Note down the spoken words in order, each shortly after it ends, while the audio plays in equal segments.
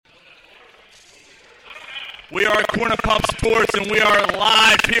We are Corner Pub Sports, and we are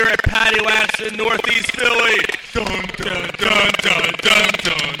live here at Patty Wax in Northeast Philly. Dun, dun, dun, dun, dun,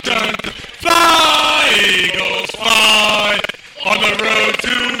 dun, dun. Fly, Eagles, fly, on the road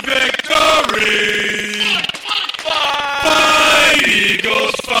to victory. Fly,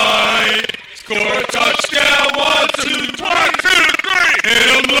 Eagles, fly, score a touchdown, 1, 2, 1, 2, 3. Hit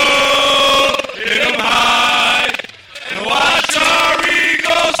 'em low, hit 'em high, and watch our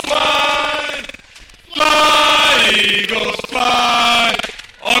Eagles fly. Fly, Eagles, fly,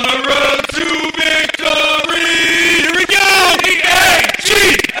 on the road to victory. Here we go!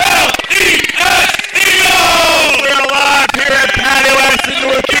 E-A-G-L-E-S, Eagles! We're alive here at Patty Wax in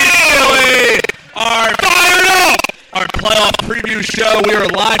Northeast Philly. Our playoff preview show. We are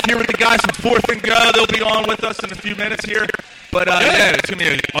live here with the guys from Fourth and Go. They'll be on with us in a few minutes here. But yeah, it's gonna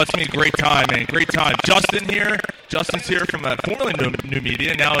be a great time, man. Great time. Justin's here from formerly New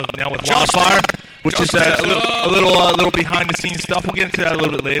Media, now with Wildfire, which is a little behind the scenes stuff. We'll get into that a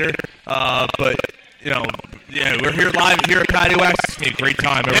little bit later. But we're here live here at Patty Wax. It's gonna be a great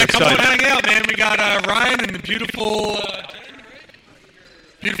time. Yeah, come on, hang out, man. We got Ryan and the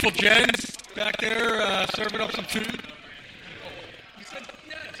beautiful Jens back there serving up some food.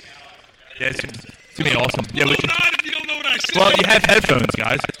 Yeah, it's gonna be awesome. Yeah, if you don't know what I said. Well, you have headphones,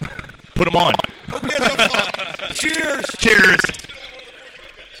 guys. Put them on. Cheers.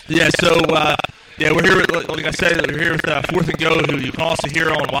 Yeah, so we're here. Like I said, we're here with Fourth and Go, who you can also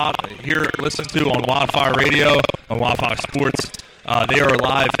listen to on Wildfire Radio, on Wildfire Sports. They are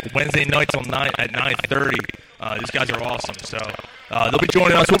live Wednesday nights at 9:30. These guys are awesome. So they'll be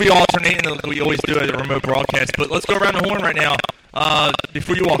joining us. We'll be alternating like we always do at the remote broadcast. But let's go around the horn right now.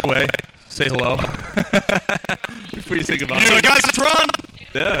 Before you walk away, say hello. Before you say goodbye. Hey guys, it's Ron.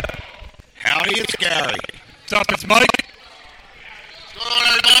 Yeah. Howdy, it's Gary. What's up, it's Mike. What's going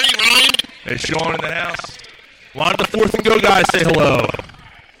on, everybody? Ryan. Hey, Sean in the house. A lot of the Fourth and Go guys say hello.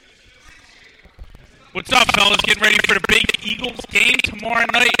 What's up, fellas? Getting ready for the big Eagles game tomorrow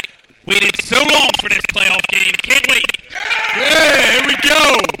night. Waited so long for this playoff game. Can't wait. Yeah, here we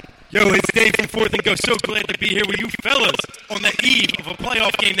go. Yo, it's Dave from Fourth and Go. So glad to be here with you fellas on the eve of a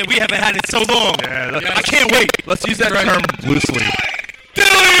playoff game that we haven't had in so long. Yeah, I can't wait. Let's use that term loosely.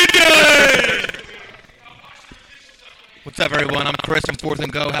 What's up, everyone? I'm Chris from Fourth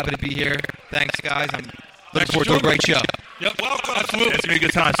and Go. Happy to be here. Thanks, guys. I'm looking forward to a great show. Yep, welcome. Absolutely. It's going to be a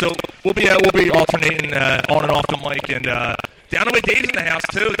good time. So we'll be alternating on and off the mic. And Downaway Dave's in the house,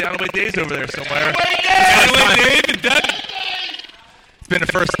 too. Downaway Dave's over there somewhere. Downaway Dave and Devin. It's been the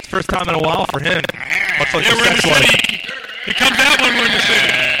first time in a while for him. Much like we're in the city. He comes out when we're in the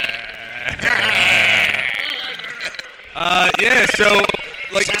city. So...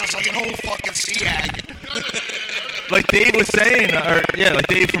 Sounds like an old fucking sea hag. Like Dave was saying, like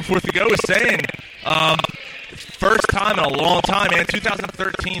Dave from Fourth to Go was saying, first time in a long time, man.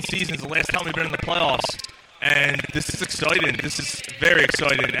 2013 season is the last time we've been in the playoffs, and this is exciting. This is very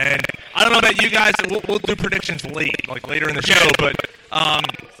exciting, and I don't know about you guys. We'll do predictions later in the show, but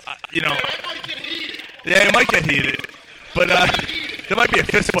it might get heated, but there might be a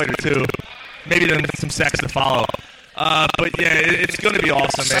fist fight or two, maybe then some sex to follow. But yeah, it's going to be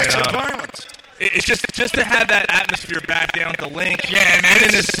awesome, man. Sex and violence. It's just to have that atmosphere back down at the link. Yeah, man. And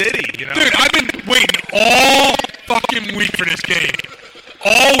in the city, you know. Dude, I've been waiting all fucking week for this game.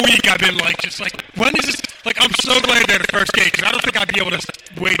 All week I've been when is this? I'm so glad they're the first game because I don't think I'd be able to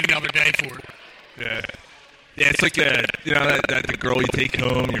wait another day for it. Yeah, it's like the girl you take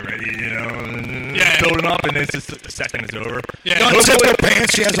home, you're ready, building up, and it's just a second it's over. Yeah. Don't sit their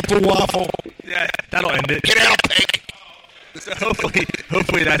pants. She has a blue waffle. Yeah, that'll end it. Get out, pig. So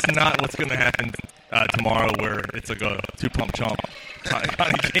hopefully that's not what's going to happen tomorrow, where it's like a two-pump chump kind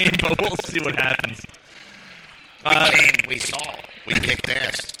of game, but we'll see what happens. We saw. We kicked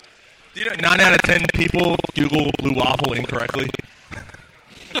ass. 9 out of 10 people Google blue waffle incorrectly.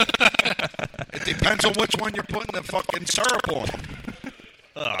 It depends on which one you're putting the fucking syrup on.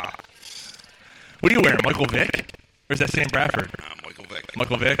 What are you wearing, Michael Vick? Or is that Sam Bradford? Michael Vick.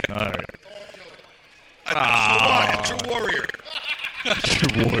 Michael Vick? All right. True warrior.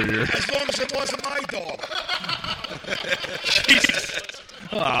 True warrior. As long as it wasn't my dog. Jesus.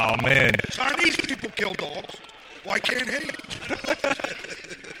 Oh, man. Chinese people kill dogs. Why can't he?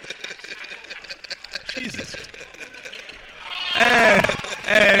 Jesus.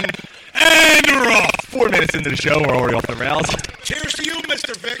 And we're off. 4 minutes into the show, we're already off the rails. Cheers to you,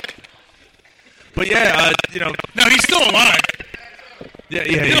 Mr. Vick. But yeah, No, he's still alive. Yeah.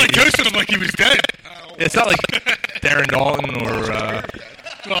 He ghosted him like he was dead. It's not like Darren Dalton or.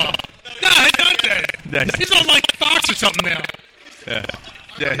 No, he's not dead. He's on Fox or something now.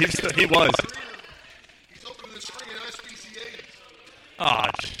 Yeah, he was. He's open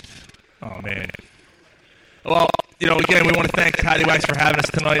Oh, man. Well, again, we want to thank Patty Wax for having us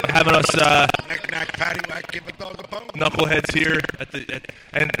tonight, having us Knick-knack, paddywhack, give a dog a bone. knuckleheads here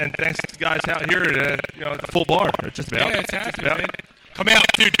and thanks to the guys out here at the full bar. It's just about. Yeah, it's happening, man. Come out,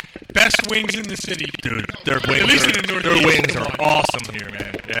 dude. Best wings in the city. Dude, their wings, At least in the Northeast. their wings Come are on. awesome here,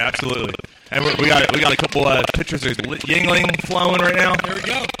 man. Yeah, absolutely. And we got a couple pictures of Yingling flowing right now. There we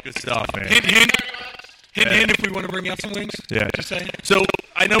go. Good stuff, man. Hint, hint. Hint, hint if we want to bring out some wings. Yeah. Just saying. So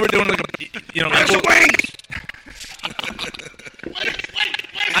I know we're doing like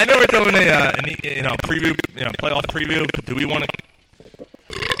I know we're doing a preview, playoff preview. Do we want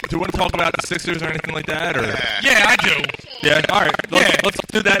to talk about the Sixers or anything like that? Or Yeah, I do. yeah, all right. Let's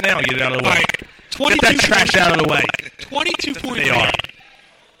do that now. Get it out of the All way. right. Get that trash out of the way. 22-point They are. lead.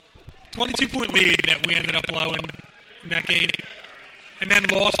 22-point lead that we ended up blowing in that game, and then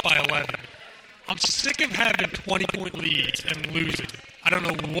lost by 11. I'm sick of having 20-point leads and losing. I don't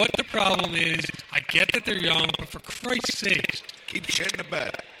know what the problem is. I get that they're young, but for Christ's sakes, Keep shit in the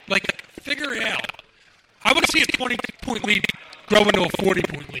bed. figure it out. I want to see a 20-point lead grow into a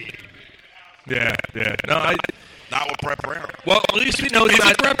 40-point lead. Yeah. No, Not with Brett Brown. well, at least we know Is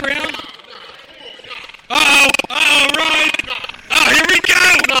that. it Brett Brown? Right. Oh, here we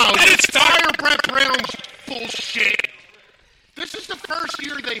go. No, And it's fire Brett Brown's bullshit. This is the first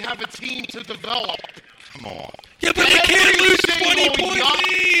year they have a team to develop. Come on. Yeah, but you can't Every lose single 20-point young-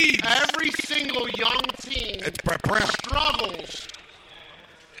 leads. Every single young team It's Brett Brown. struggles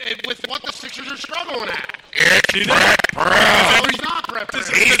with what the Sixers are struggling at. It's Brett Brown. No, it's not Brett Brown.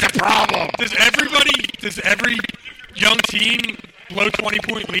 He's the problem. Does every young team blow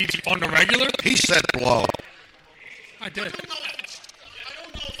 20-point leads on the regular? He said blow. I did. I don't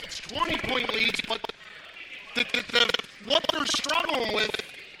know if it's 20-point leads, but what they're struggling with,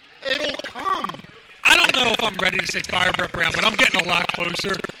 it'll come. I don't know if I'm ready to say fire Brett Brown, but I'm getting a lot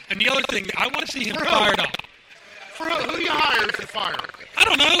closer. And the other thing, I want to see him fired up. For who do you hire if you fire? I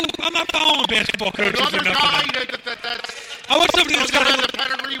don't know. I'm not following basketball coaches Another enough. guy to know. that's I want somebody that's doesn't got have the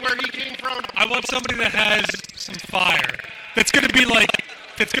pedigree where he came from. I want somebody that has some fire. That's going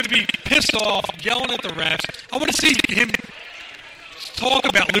to be pissed off, yelling at the refs. I want to see him talk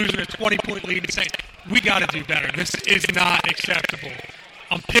about losing a 20-point lead and saying, we got to do better. This is not acceptable.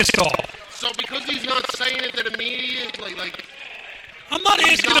 I'm pissed off. So because he's not saying it to the media, like I'm not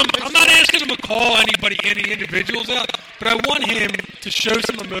asking him to call any individuals out, but I want him to show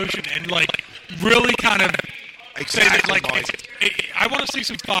some emotion and really kind of say that Exactly, I want to see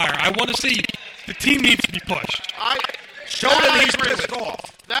some fire. I want to see the team needs to be pushed. Show that he's agree pissed with.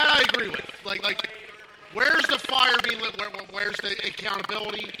 off. That I agree with. Like, where's the fire being lit? Where's the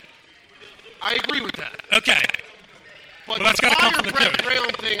accountability? I agree with that. Okay. But Well, that's the gotta come fire from the Brett coach. Brown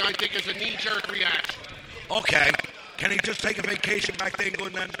thing, I think, is a knee-jerk reaction. Okay. Can he just take a vacation back to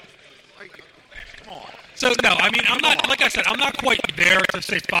England then? Come on. So no, I mean I'm not like I said, I'm not quite there to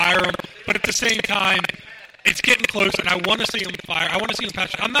say fire him, but at the same time, it's getting close, and I want to see him fire. I want to see him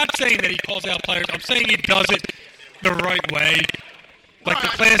passionate. I'm not saying that he calls out players. I'm saying he does it the right way, like the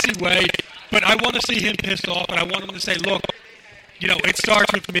classy way. But I want to see him pissed off, and I want him to say, look, it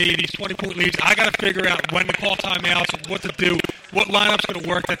starts with me, these 20-point leads. I got to figure out when to call timeouts, what to do, what lineup's going to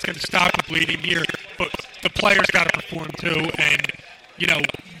work that's going to stop the bleeding here. But the players got to perform too, and,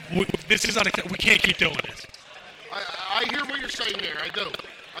 this is we can't keep doing this. I hear what you're saying there. I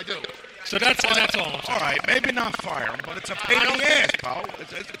do. So that's all I'm saying. All right, maybe not fire him, but it's a pain in the ass, pal.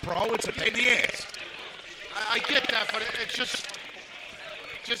 It's a pain in the ass. I get that, but it's just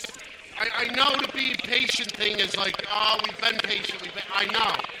I know the being patient thing is like, we've been patient. I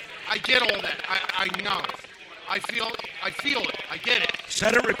know. I get all that. I know. I feel it. I get it.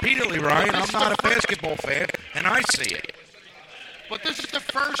 Said it repeatedly, Ryan. I'm not a basketball fan, and I see it. But this is the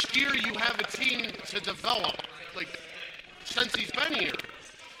first year you have a team to develop, since he's been here.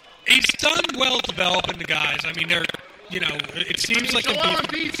 He's done well developing the guys. I mean, they're, it seems like Joel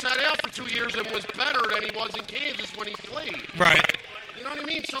Embiid- Embiid sat out for 2 years and was better than he was in Kansas when he played. right. You know what I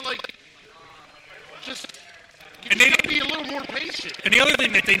mean? So, you And just they- got to be a little more patient. And the other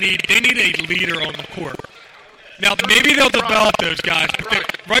thing that they need a leader on the court. Now, maybe they'll develop those guys,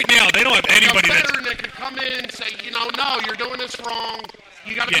 but right now they don't have anybody a that's veteran that can come in and say, no, you're doing this wrong.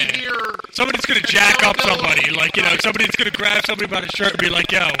 You got to Yeah. be here. somebody's going to jack up somebody. Somebody's going to grab somebody by the shirt and be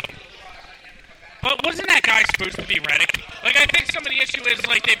like, yo. But wasn't that guy supposed to be Redick? I think some of the issue is,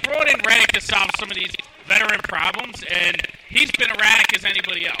 they brought in Redick to solve some of these veteran problems, and he's been erratic as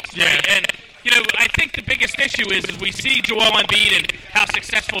anybody else. Yeah. Right? And, I think the biggest issue is we see Joel Embiid and how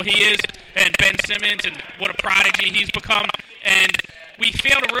successful he is, and Ben Simmons and what a prodigy he's become, and we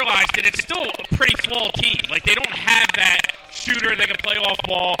fail to realize that it's still a pretty flawed team. They don't have that shooter that can play off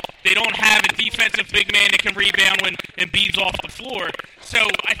ball. They don't have a defensive big man that can rebound when Embiid's off the floor. So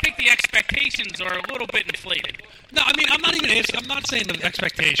I think the expectations are a little bit inflated. No, I mean, I'm not saying the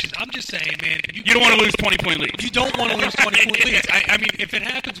expectations. I'm just saying, man. You don't want to lose 20-point leads. You don't want to lose 20-point leads. I mean, if it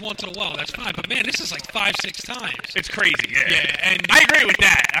happens once in a while, that's fine. But, man, this is like 5-6 times. It's crazy, yeah. Yeah, and I agree with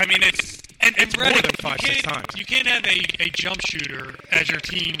that. I mean, it's more than 5-6 times. You can't have a jump shooter as your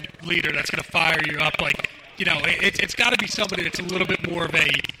team leader that's going to fire you up. Like, you know, it's got to be somebody that's a little bit more of a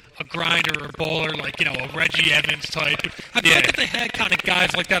grinder or baller, like, you know, a Reggie Evans type. I feel like if they had kind of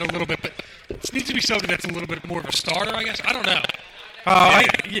guys like that a little bit, but it needs to be somebody that's a little bit more of a starter, I guess. I don't know.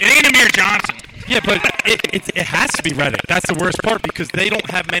 it ain't Amir Johnson. Yeah, but it has to be Redick. That's the worst part because they don't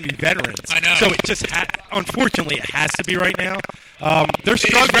have many veterans. I know. So it just unfortunately it has to be right now. They're Is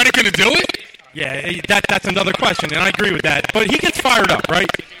struggling. Redick going to do it? Yeah, that's another question, and I agree with that. But he gets fired up, right?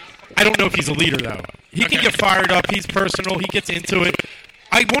 I don't know if he's a leader though. He can get fired up. He's personal. He gets into it.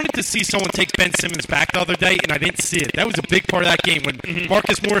 I wanted to see someone take Ben Simmons back the other day, and I didn't see it. That was a big part of that game when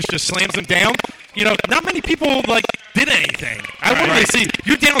Marcus Morris just slams him down. You know, not many people did anything. I wanted to see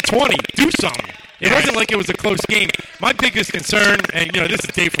you're down 20, do something. It wasn't like it was a close game. My biggest concern, and you know, this is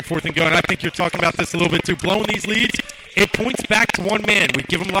Dave from Fourth and Go, and I think you're talking about this a little bit too. Blowing these leads, it points back to one man. We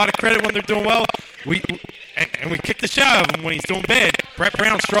give them a lot of credit when they're doing well. We kick the shit out of him when he's doing bad. Brett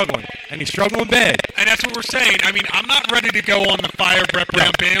Brown's struggling, and he's struggling bad. And that's what we're saying. I mean, I'm not ready to go on the fire Brett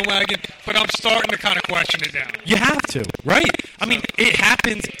Brown bandwagon, but I'm starting to kind of question it now. You have to, right? I mean, it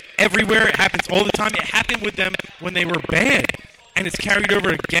happens everywhere. It happens all the time. It happened with them when they were bad. And it's carried over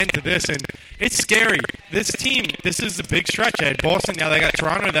again to this, and it's scary. This team, this is a big stretch ahead. Boston, now they got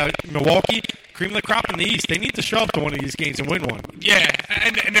Toronto, now Milwaukee, cream of the crop in the East. They need to show up to one of these games and win one. Yeah,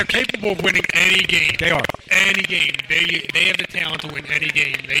 and they're capable of winning any game. They are. Any game. They have the talent to win any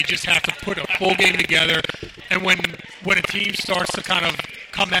game. They just have to put a full game together, and when a team starts to kind of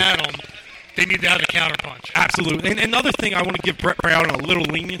come at them, they need to have a counterpunch. Absolutely. And another thing I want to give Brett Brown a little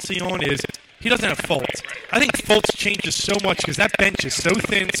leniency on is he doesn't have Fultz. I think Fultz changes so much because that bench is so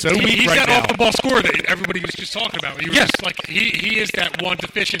thin, so weak He's right that now. off-the-ball scorer that everybody was just talking about. Just like he is that one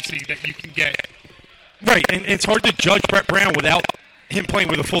deficiency that you can get. Right, and it's hard to judge Brett Brown without him playing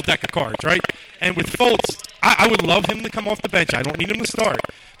with a full deck of cards, right? And with Fultz, I would love him to come off the bench. I don't need him to start.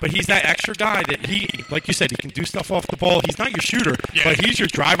 But he's that extra guy that he, like you said, he can do stuff off the ball. He's not your shooter, but he's your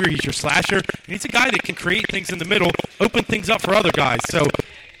driver, he's your slasher. And he's a guy that can create things in the middle, open things up for other guys. So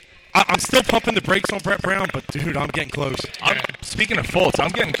I'm still pumping the brakes on Brett Brown, but, dude, I'm getting close. Speaking of Fultz,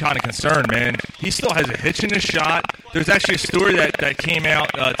 I'm getting kind of concerned, man. He still has a hitch in his shot. There's actually a story that came out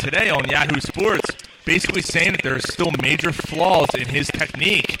today on Yahoo Sports basically saying that there are still major flaws in his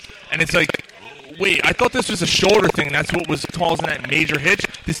technique. And it's like, wait, I thought this was a shoulder thing. That's what was causing that major hitch.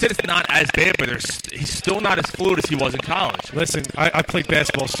 They said it's not as bad, but he's still not as fluid as he was in college. Listen, I played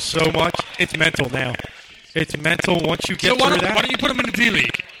basketball so much, it's mental now. It's mental once you get So why through that. don't you put him in the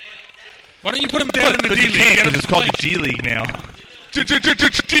D-League? Why don't you put him down in the But you D-League? can't, Get him 'cause it's to called play. the G League now.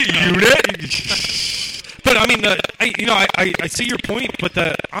 But I mean, I see your point. But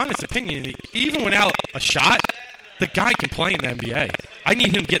the honest opinion, even without a shot, the guy can play in the NBA. I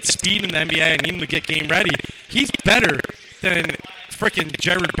need him to get speed in the NBA. I need him to get game ready. He's better than frickin'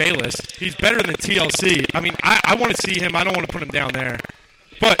 Jared Bayless. He's better than TLC. I mean, I want to see him. I don't want to put him down there.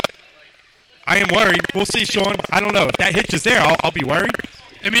 But I am worried. We'll see, Sean. I don't know if that hitch is there. I'll be worried.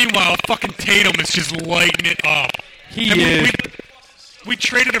 And meanwhile, fucking Tatum is just lighting it up. He And is. We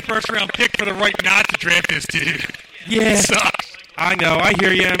traded a first-round pick for the right not to draft this dude. Yeah. It sucks. I know. I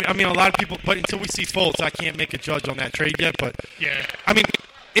hear you. I mean, a lot of people, but until we see Fultz, I can't make a judge on that trade yet. But Yeah. I mean,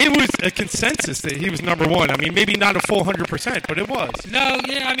 it was a consensus that he was number one. I mean, maybe not a full 100%, but it was. No,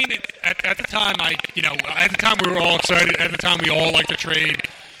 yeah, I mean, at the time, at the time we were all excited. At the time, we all liked the trade.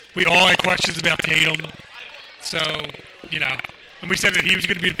 We all had questions about Tatum. So, and we said that he was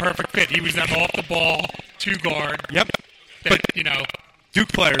going to be the perfect fit. He was that off-the-ball two-guard. Yep. That, Duke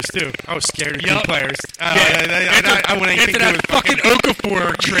players, too. I was scared of Yep. Duke players. After I wouldn't anything to do that with fucking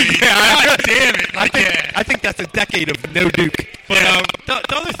Okafor trade. Yeah. God damn it. I think that's a decade of no Duke. But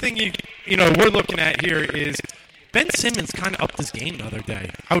the other thing we're looking at here is Ben Simmons kind of upped his game the other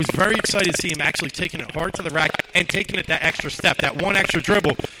day. I was very excited to see him actually taking it hard to the rack and taking it that extra step, that one extra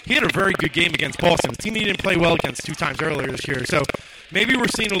dribble. He had a very good game against Boston. The team he didn't play well against 2 times earlier this year. So maybe we're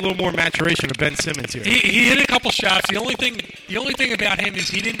seeing a little more maturation of Ben Simmons here. He hit a couple shots. The only thing about him is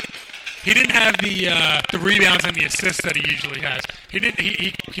he didn't have the rebounds and the assists that he usually has.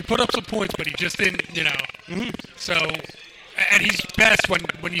 He put up some points, but he just didn't, So, and he's best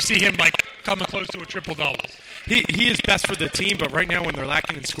when you see him like coming close to a triple double. he is best for the team, but right now when they're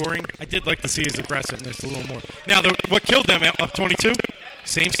lacking in scoring, I did like to see his aggressiveness a little more. Now, what killed them up 22?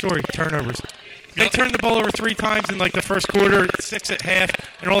 Same story, turnovers. They turned the ball over 3 times in like the first quarter, 6 at half,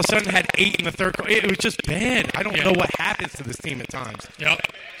 and all of a sudden had 8 in the third quarter. It was just bad. I don't know what happens to this team at times. Yep.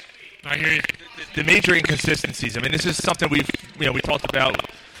 I hear you. The major inconsistencies. I mean, this is something we talked about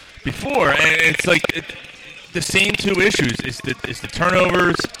before, and it's like the same 2 issues: is the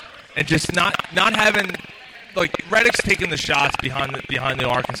turnovers and just not having, like, Reddick's taking the shots behind the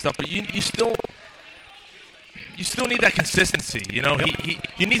arc and stuff, but you still need that consistency. You know,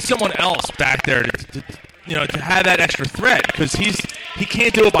 you need someone else back there to have that extra threat, because he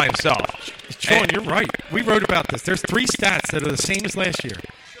can't do it by himself. Sean, you're right. We wrote about this. There's 3 stats that are the same as last year.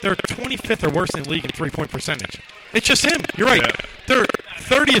 They're 25th or worse in the league in three-point percentage. It's just him. You're right. Yeah. They're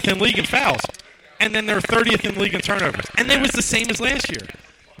 30th in league in fouls, and then they're 30th in league in turnovers. And it was the same as last year.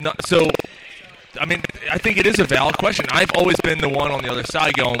 No, so, I mean, I think it is a valid question. I've always been the one on the other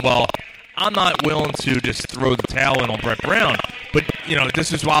side going, well, I'm not willing to just throw the towel in on Brett Brown. But,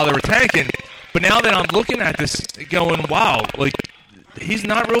 this is while they were tanking. But now that I'm looking at this going, wow, like, he's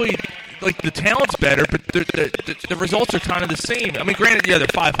not really, like, the talent's better, but the results are kind of the same. I mean, granted, they're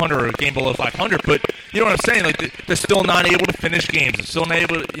 500 or a game below 500, but you know what I'm saying? Like, they're still not able to finish games. They're still not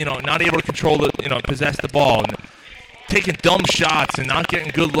able to control possess the ball, and taking dumb shots and not getting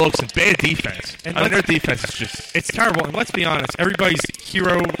good looks and bad defense. And their defense is just... It's terrible. And let's be honest, everybody's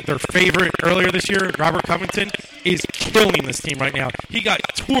hero, their favorite earlier this year, Robert Covington, is killing this team right now. He got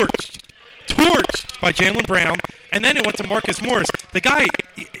torched by Jaylen Brown, and then it went to Marcus Morris. The guy,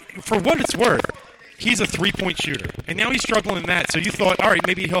 for what it's worth, he's a three-point shooter, and now he's struggling in that. So you thought, all right,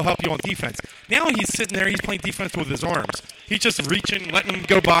 maybe he'll help you on defense. Now he's sitting there, he's playing defense with his arms. He's just reaching, letting him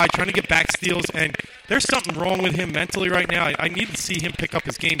go by, trying to get back steals, and there's something wrong with him mentally right now. I need to see him pick up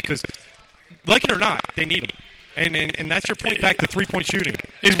his game because, like it or not, they need him. And that's your point back to three-point shooting.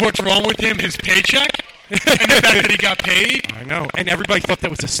 Is what's wrong with him his paycheck? And the fact that he got paid? I know. And everybody thought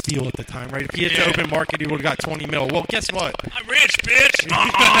that was a steal at the time, right? If he hit the open market, he would have got $20 million. Well, guess what? I'm rich, bitch.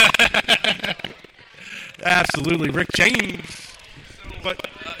 Absolutely. Rick James. But,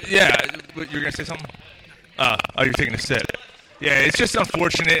 you're going to say something? You're taking a sip. Yeah, it's just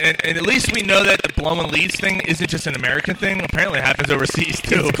unfortunate, and at least we know that the blowing leads thing isn't just an American thing. Apparently it happens overseas,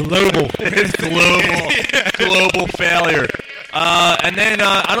 too. It's global. It's global failure. And then,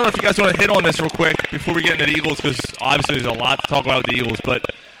 I don't know if you guys want to hit on this real quick before we get into the Eagles, because obviously there's a lot to talk about with the Eagles, but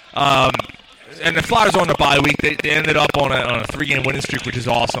and the Flyers are on the bye week. They ended up on a 3-game winning streak, which is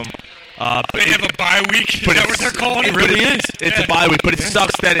awesome. They have a bye week? Is that what they're calling it? It really is. It's a bye week, but it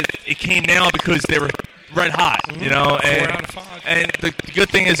sucks that it came now because they were red hot, Mm-hmm. 4 out of 5. And the good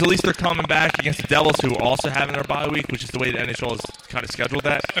thing is at least they're coming back against the Devils, who are also having their bye week, which is the way the NHL has kind of scheduled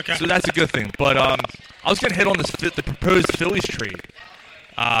that. Okay. So that's a good thing. But I was going to hit on the proposed Phillies trade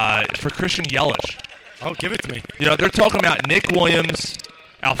for Christian Yelich. Oh, give it to me. They're talking about Nick Williams,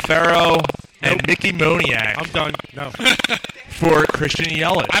 Alfaro, and Mickey Moniak. I'm done. No. For Christian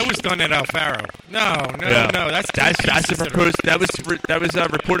Yelich. I was done at Alfaro. No. That's a proposed. That was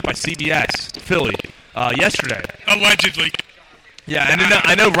reported by CBS Philly yesterday. Allegedly. Yeah, and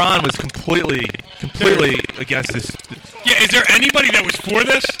I know Ron was completely against this. Yeah, is there anybody that was for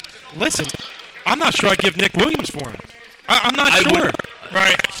this? Listen, I'm not sure I'd give Nick Williams for him. I'm not sure.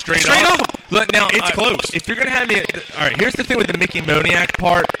 Right. Straight up. Look, now, it's close. If you're going to have me... All right, here's the thing with the Mickey Moniak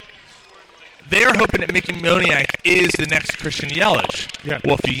part. They're hoping that Mickey Moniak is the next Christian Yelich. Yeah.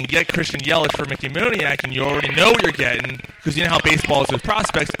 Well, if you can get Christian Yelich for Mickey Moniak and you already know what you're getting, because you know how baseball is with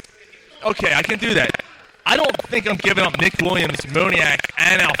prospects, okay, I can do that. I don't think I'm giving up Nick Williams, Moniak,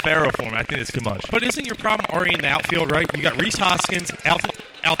 and Alfaro for him. I think it's too much. But isn't your problem already in the outfield, right? You got Rhys Hoskins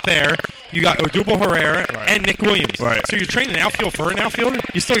out there. You got Odubel Herrera and Nick Williams. Right. So you're trading an outfield for an outfielder?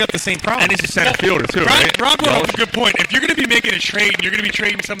 You still got the same problem. And he's a center fielder, too, right? Rob brought up a good point. If you're going to be making a trade and you're going to be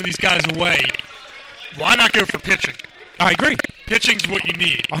trading some of these guys away, why not go for pitching? I agree. Pitching's what you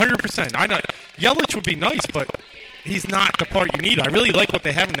need. 100%. I know Yelich would be nice, but he's not the part you need. I really like what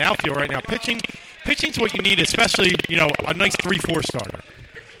they have in the outfield right now. Pitching's what you need, especially, a nice 3-4 starter.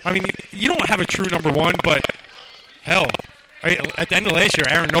 I mean, you don't have a true number one, but hell, at the end of last year,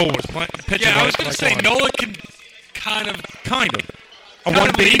 Aaron Nola was pitching. Yeah, I was going to say, Nola can kind of. A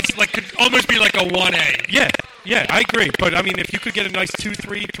 1B? Could almost be like a 1A. Yeah, I agree. But, I mean, if you could get a nice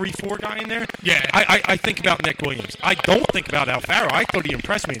 2-3, 3-4 guy in there, yeah. I think about Nick Williams. I don't think about Alfaro. I thought he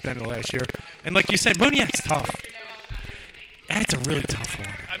impressed me at the end of last year. And like you said, Moniak's tough. That's a really tough one.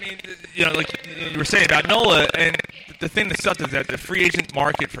 I mean, like you were saying about Nola, and the thing that sucked is that the free agent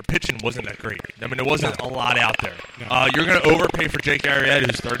market for pitching wasn't that great. I mean, there wasn't a lot out there. No. You're going to overpay for Jake Arrieta,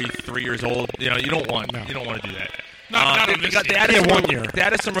 who's 33 years old. You don't want to do that. Not on this they team. added some, 1 year. They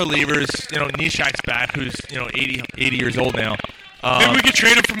added some relievers. Nishak's back, who's 80 years old now. Maybe we could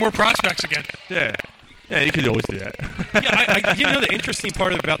trade him for more prospects again. Yeah, you could always do that. The interesting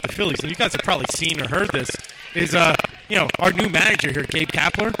part about the Phillies, and you guys have probably seen or heard this, is our new manager here, Gabe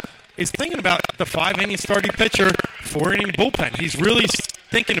Kapler, is thinking about the 5-inning starting pitcher, 4-inning bullpen. He's really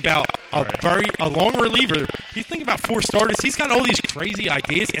thinking about a long reliever. He's thinking about 4 starters. He's got all these crazy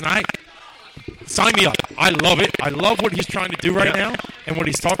ideas, and sign me up. I love it. I love what he's trying to do right now and what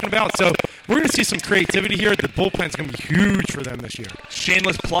he's talking about. So we're going to see some creativity here. The bullpen's going to be huge for them this year.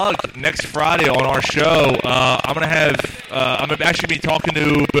 Shameless plug. Next Friday on our show, I'm going to actually be talking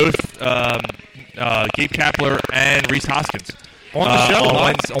to both Gabe Kapler and Rhys Hoskins. On the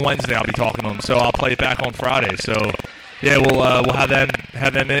show? On Wednesday, I'll be talking to them. So I'll play it back on Friday. So yeah, we'll have them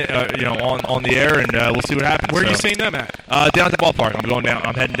on the air, and we'll see what happens. Where are you seeing them at? Down at the ballpark. I'm going down.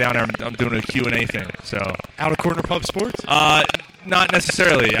 I'm heading down there. I'm doing a Q&A thing. So Out of Corner Pub Sports? not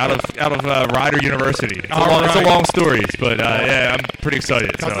necessarily. Out of Rider University. It's Right. a long story, but yeah, I'm pretty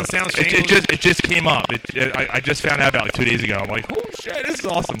excited. Doesn't sound it just came up. I just found out about it 2 days ago. I'm like, oh shit, this is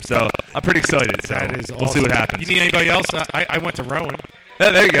awesome. So I'm pretty excited. So That is awesome. we'll see what happens. You need anybody else? I went to Rowan. Yeah,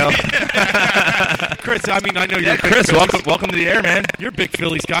 there you go. Chris, I know you're a big Chris, Phillies. welcome to the air, man. You're a big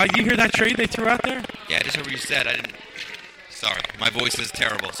Phillies guy. You hear that trade they threw out there? Yeah, I just heard what you said. I didn't. Sorry, my voice is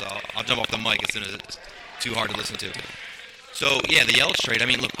terrible, so I'll jump off the mic as soon as it's too hard to listen to. So yeah, the Yelich trade. I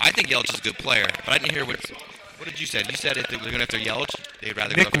mean, look, I think Yelich is a good player, but I didn't hear what did you say? You said if they were going after Yelich, they'd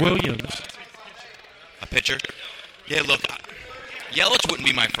rather Nick go after Williams. a pitcher. Yeah, look, Yelich wouldn't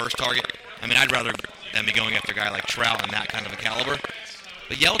be my first target. I mean, I'd rather them be going after a guy like Trout and that kind of a caliber.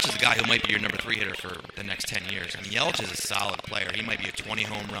 But Yelich is a guy who might be your number 3 hitter for the next 10 years. I mean, Yelich is a solid player. He might be a 20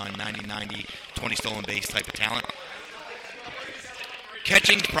 home run, 90-90, 20 stolen base type of talent.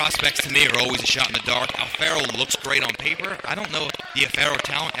 Catching prospects to me are always a shot in the dark. Alfaro looks great on paper. I don't know if the Alfaro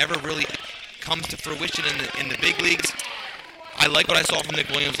talent ever really comes to fruition in the big leagues. I like what I saw from Nick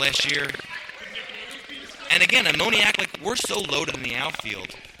Williams last year. And again, Moniak, like, we're so loaded in the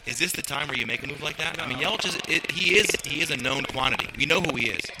outfield. Is this the time where you make a move like that? I mean, Yelich he is a known quantity. We know who he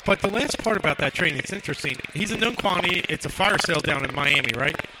is. But the last part about that trade, it's interesting. He's a known quantity. It's a fire sale down in Miami,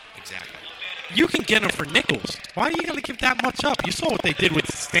 right? Exactly. You can get him for nickels. Why are you going to give that much up? You saw what they did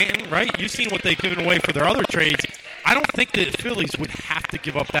with Stanton, right? You've seen what they've given away for their other trades. I don't think the Phillies would have to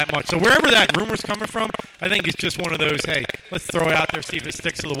give up that much. So wherever that rumor's coming from, I think it's just one of those, hey, let's throw it out there, see if it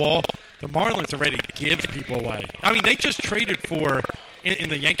sticks to the wall. The Marlins are ready to give people away. I mean, they just traded for, in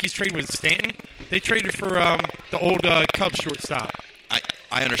the Yankees trade with Stanton, they traded for the old Cubs shortstop.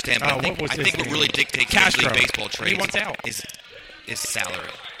 I understand, but I think what really dictates Major League Baseball trades He wants out. is salary.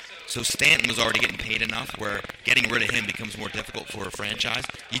 So Stanton was already getting paid enough where getting rid of him becomes more difficult for a franchise.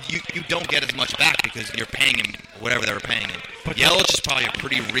 You don't get as much back because you're paying him whatever they were paying him. But Yelich is probably a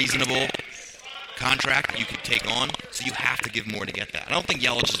pretty reasonable contract that you could take on, so you have to give more to get that. I don't think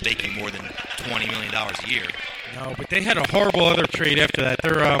Yelich is making more than $20 million a year. No, but they had a horrible other trade after that.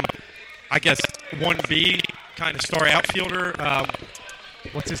 They're, I guess, 1B kind of star outfielder.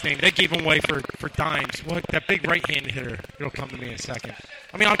 What's his name? They gave him away for dimes. What, that big right-handed hitter? It'll come to me in a second.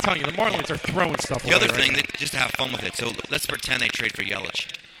 I mean, I'm telling you, the Marlins are throwing stuff away. The other right thing, now. just to have fun with it. So let's pretend they trade for Yelich.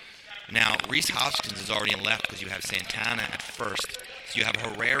 Now, Rhys Hoskins is already in left because you have Santana at first. So you have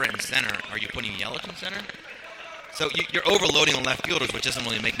Herrera in center. Are you putting Yelich in center? So you're overloading on left fielders, which doesn't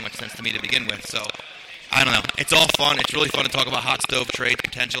really make much sense to me to begin with. So I don't know. It's all fun. It's really fun to talk about hot stove trade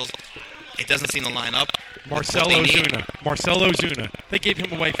potentials. It doesn't seem to line up. Marcell Ozuna. They gave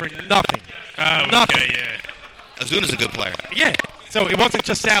him away for nothing. Oh, Nothing. okay, yeah. Ozuna's a good player. Yeah. So it wasn't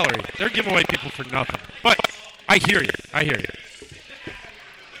just salary. They're giving away people for nothing. But I hear you.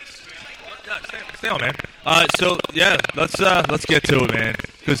 Stay on, man. So yeah, let's get to it, man.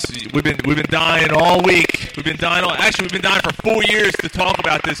 Because we've been dying all week. We've been dying for 4 years to talk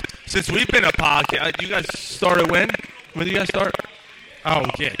about this since we've been a podcast. You guys started when? When did you guys start? Oh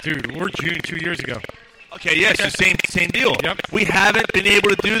yeah, dude. We're June 2 years ago. Okay, yes, yeah, so same deal. Yep. We haven't been able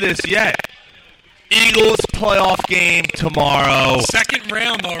to do this yet. Eagles playoff game tomorrow. Second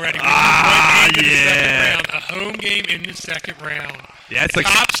round already. Yeah. Second round. A home game in the second round. Yeah, it's like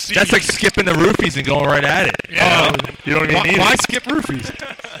Top seed. that's like skipping the roofies and going right at it. Yeah. You don't even need Why it. skip roofies?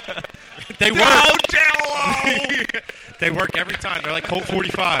 They work. No, Jello! They work every time. They're like Colt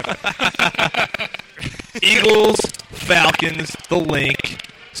 45. Eagles, Falcons, the Link,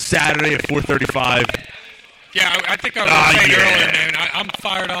 Saturday at 4:35. Yeah, I think I was saying yeah. earlier, man. I'm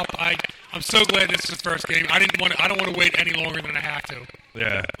fired up. I'm so glad this is the first game. I don't want to wait any longer than I have to.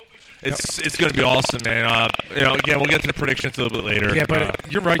 Yeah. It's going to be awesome, man. Again, we'll get to the predictions a little bit later. Yeah,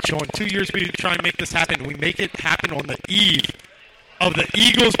 but you're right, Sean. 2 years we try and make this happen. We make it happen on the eve of the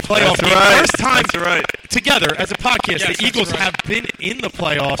Eagles playoff That's game. right. First time That's right. together as a podcast, Yes, the Eagles that's right. have been in the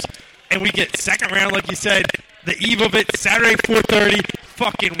playoffs, and we get second round, like you said, the eve of it, Saturday, 4:30.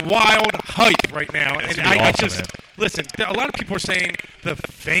 Fucking wild hype right now. It's And gonna be I awesome, just man. listen. A lot of people are saying the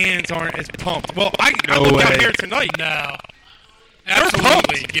fans aren't as pumped. Well, I No look out way. here tonight. No. They're Absolutely.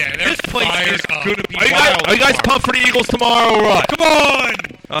 pumped. Yeah, they're This place fired is up. going to be Are you wild. guys pumped for the Eagles tomorrow or what? Come on.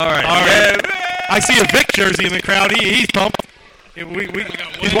 All right. All right. Yeah. I see a Vic jersey in the crowd. He's pumped. Yeah,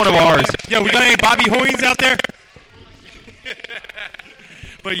 He's one of ours. Yeah, we got any Bobby Hoynes out there?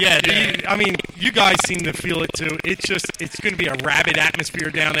 But yeah, you guys seem to feel it too. It's going to be a rabid atmosphere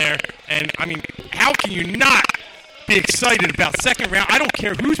down there. And I mean, how can you not be excited about second round? I don't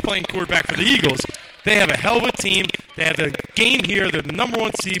care who's playing quarterback for the Eagles. They have a hell of a team. They have the game here. They're the number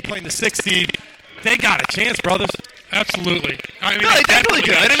 1 seed playing the 6th seed. They got a chance, brothers. Absolutely. I mean, No, they definitely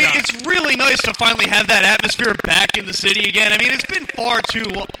got could. a I mean, shot. it's really nice to finally have that atmosphere back in the city again. I mean, it's been far too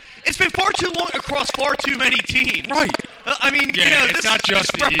long. It's been far too long across far too many teams. Right. I mean, Yeah, it's this, not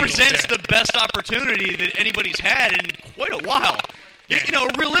just this the Eagles, represents yeah. the best opportunity that anybody's had in quite a while. Yeah.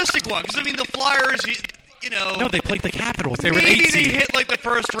 A realistic one. Because, I mean, the Flyers, No, they played the Capitals. They were an maybe 8 they seed. hit like the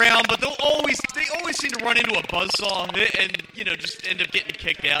first round, but they always seem to run into a buzzsaw and just end up getting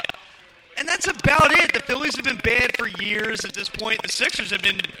kicked out. And that's about it. The Phillies have been bad for years at this point. The Sixers have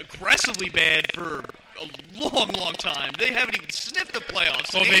been aggressively bad for a long, long time. They haven't even sniffed the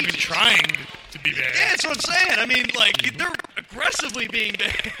playoffs. Well, in they've been ages. trying to be bad. Yeah, that's what I'm saying. I mean, like, they're aggressively being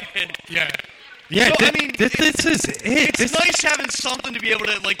bad. Yeah. Yeah, So, this, I mean, this is it. It's This- nice having something to be able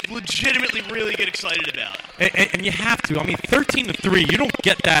to, like, legitimately really get excited about. And you have to. I mean, 13-3. You don't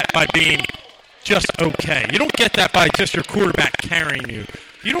get that by being just okay. You don't get that by just your quarterback carrying you.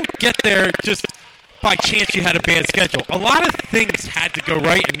 You don't get there just by chance you had a bad schedule. A lot of things had to go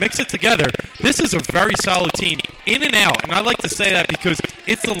right and mix it together. This is a very solid team, in and out. And I like to say that because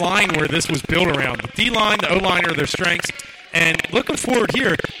it's the line where this was built around. The D-line, the O-line are their strengths. And looking forward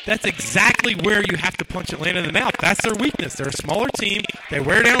here, that's exactly where you have to punch Atlanta in the mouth. That's their weakness. They're a smaller team. They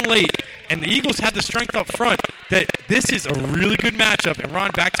wear down late. And the Eagles have the strength up front that this is a really good matchup. And, Ron,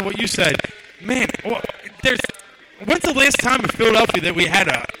 back to what you said. Man, when's the last time in Philadelphia that we had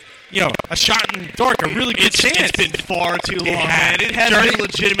a shot in the dark, a really good chance? It's been far too long, has. man. It has been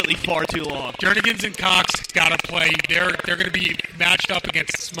legitimately far too long. Jernigan's and Cox got to play. They're going to be matched up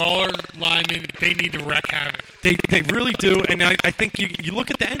against smaller linemen. They need to wreak havoc. They really do, and I think you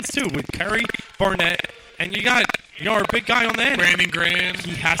look at the ends too with Curry, Barnett, and you got our big guy on the end. Brandon Graham.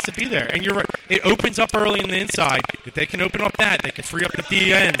 He has to be there, and you're right. It opens up early in the inside. If they can open up that, they can free up the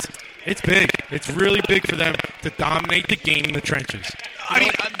D ends. It's big. It's really big for them to dominate the game in the trenches. I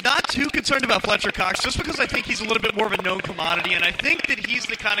mean, I'm not too concerned about Fletcher Cox just because I think he's a little bit more of a known commodity, and I think that he's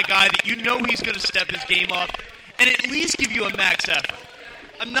the kind of guy that he's going to step his game up and at least give you a max effort.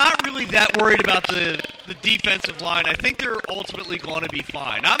 I'm not really that worried about the defensive line. I think they're ultimately going to be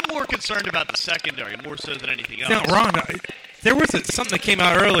fine. I'm more concerned about the secondary, more so than anything else. Now, Ron, there was something that came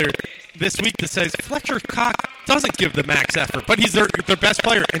out earlier this week that says Fletcher Cox doesn't give the max effort, but he's their best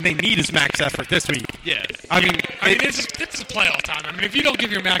player, and they need his max effort this week. Yeah. I mean, It's playoff time. I mean, if you don't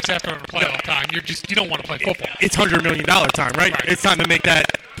give your max effort in playoff time, you don't want to play football. it's $100 million time, right? Right. It's time to make that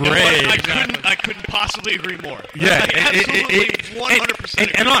You know bread. what? I couldn't possibly agree more. Yeah, I absolutely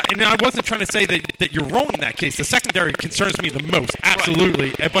 100% and I wasn't trying to say that you're wrong in that case. The secondary concerns me the most,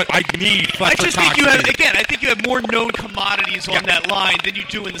 absolutely. But I need I Fletcher just Cox. think to be- I think you have more known commodities on that line than you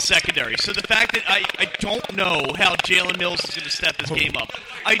do in the secondary. So the fact that I don't know how Jalen Mills is going to step his game up.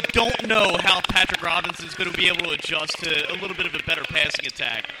 I don't know how Patrick Robinson is going to be able to adjust to a little bit of a better passing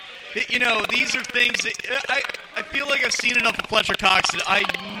attack. These are things that I feel like I've seen enough of Fletcher Cox that I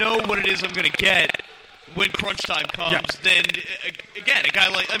know what it is I'm going to get when crunch time comes. Yeah. Then, again, a guy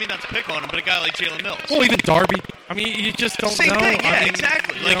like, not to pick on him, but a guy like Jalen Mills. Well, even Darby. I mean, you just don't Same know. thing, yeah, I mean,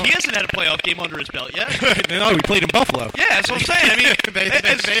 exactly. you Like, know. he hasn't had a playoff game under his belt yet. No, he played in Buffalo. Yeah, that's what I'm saying. I mean,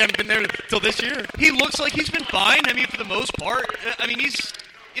 they haven't been there till this year. he looks like he's been fine. I mean, for the most part. I mean, he's,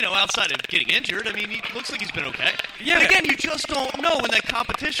 outside of getting injured, I mean, he looks like he's been okay. Yeah. But again, you just don't know when that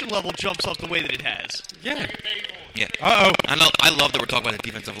competition level jumps up the way that it has. Yeah. Yeah. Uh-oh. I love that we're talking about the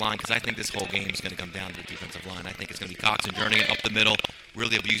defensive line because I think this whole game is going to come down to the defensive line. I think it's going to be Cox and Jernigan up the middle,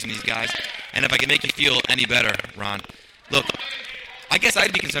 really abusing these guys. And if I can make you feel any better, Ron, look, I guess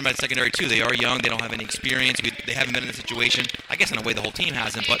I'd be concerned about the secondary too. They are young. They don't have any experience. They haven't been in the situation. I guess in a way the whole team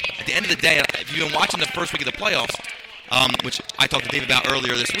hasn't. But at the end of the day, if you've been watching the first week of the playoffs, which I talked to Dave about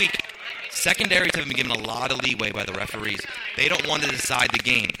earlier this week, Secondaries have been given a lot of leeway by the referees. They don't want to decide the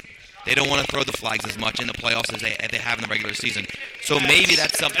game. They don't want to throw the flags as much in the playoffs as they have in the regular season. So maybe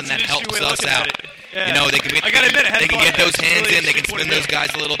that's something that helps us out. Yeah. You know, they can get, I gotta admit, they can get those hands really in. They can spin those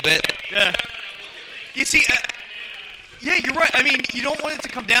guys a little bit. Yeah. You see, yeah, you're right. I mean, you don't want it to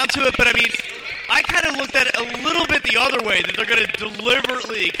come down to it, but I mean, I kind of looked at it a little bit the other way, that they're going to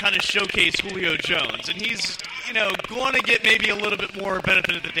deliberately kind of showcase Julio Jones. And he's, going to get maybe a little bit more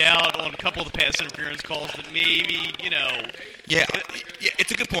benefit of the doubt on a couple of the pass interference calls that maybe, Yeah,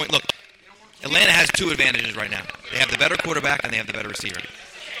 it's a good point. Look, Atlanta has two advantages right now. They have the better quarterback and they have the better receiver.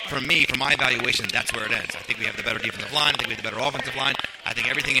 For me, from my evaluation, that's where it ends. I think we have the better defensive line. I think we have the better offensive line. I think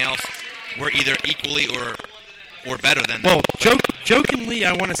everything else, we're either equally or better than them. Well, jokingly,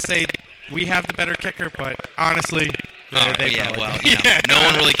 I want to say we have the better kicker, but honestly, no one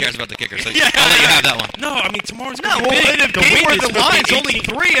really cares about the kicker, so I'll let you have that one. No, I mean, tomorrow's going to be big. In a game where the line's only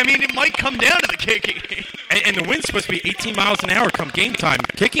 3, I mean, it might come down to the kicking. And the wind's supposed to be 18 miles an hour come game time.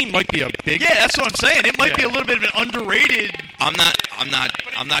 Kicking might be a big... Yeah, that's what I'm saying. It might be a little bit of an underrated... I'm not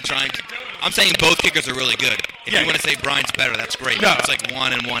trying to... I'm saying both kickers are really good. If you want to say Bryant's better, that's great. No. It's like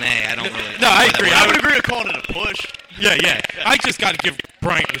 1 and 1A. I don't really... No, I agree. I would agree with calling it a push. Yeah. I just got to give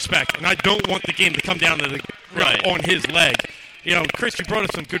Bryant respect, and I don't want the game to come down to the on his leg. Chris, you brought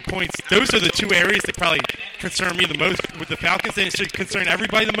up some good points. Those are the two areas that probably concern me the most with the Falcons, and it should concern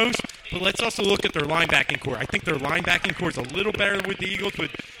everybody the most. But let's also look at their linebacking core. I think their linebacking core is a little better with the Eagles,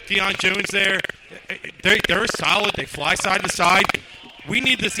 with Deion Jones there. They're solid. They fly side to side. We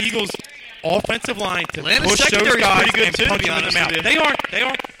need this Eagles offensive line to push those guys and punch them in the mouth. They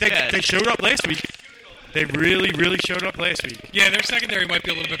are. They showed up last week. They really, really showed up last week. Yeah, their secondary might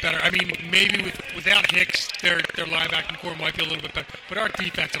be a little bit better. I mean, maybe without Hicks, their linebacking core might be a little bit better. But our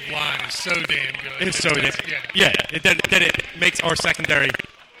defensive line is so damn good. It's so damn good. Yeah, it makes our secondary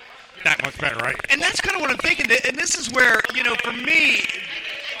that much better, right? And that's kind of what I'm thinking. And this is where, for me,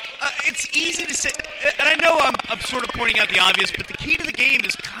 it's easy to say, and I know I'm sort of pointing out the obvious, but the key to the game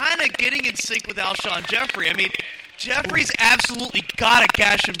is kind of getting in sync with Alshon Jeffrey. I mean, Jeffrey's absolutely got to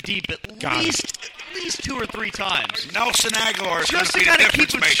gash him deep at least 2 or 3 times. Nelson Aguilar just to kind of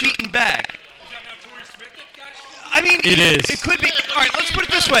keep him cheating back. I mean, it is. It could be. All right, let's put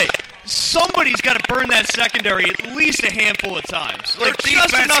it this way. Somebody's got to burn that secondary at least a handful of times. Their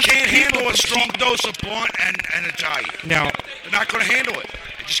defense can't handle a strong dose of Blunt and a giant. No. They're not going to handle it.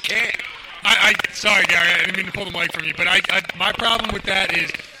 They just can't. Sorry, Gary, I didn't mean to pull the mic from you, but my problem with that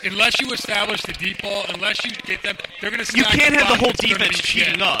is unless you establish the deep ball, unless you get them, they're going to. You can't have the whole defense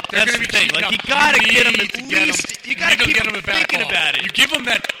cheating up. That's the thing. Like you got to get them at least. You got to keep them thinking about it. You give them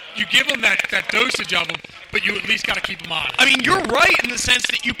that dosage of them, but you at least got to keep them on. I mean, you're right in the sense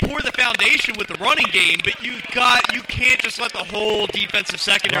that you pour the foundation with the running game, but you can't just let the whole defensive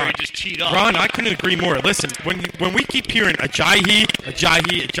secondary just cheat up. Ron, I couldn't agree more. Listen, when we keep hearing Ajayi,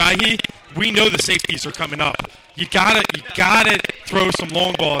 we know the safeties are coming up. You gotta throw some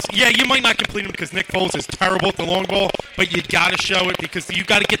long balls. Yeah, you might not complete them because Nick Foles is terrible at the long ball, but you gotta show it because you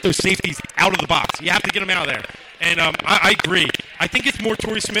gotta get those safeties out of the box. You have to get them out of there. And I agree. I think it's more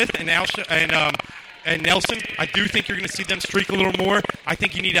Torrey Smith and Nelson. I do think you're going to see them streak a little more. I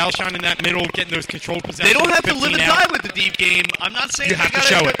think you need Alshon in that middle, getting those controlled possessions. They don't have to live and die with the deep game. I'm not saying you have to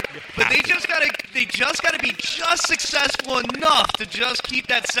show it, but they just got to be just successful enough to just keep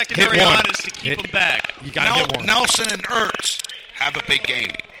that secondary honest to keep them back. You got to hit one. Nelson and Ertz have a big game.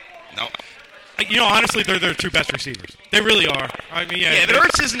 No. Honestly, they're their 2 best receivers. They really are. I mean, yeah, but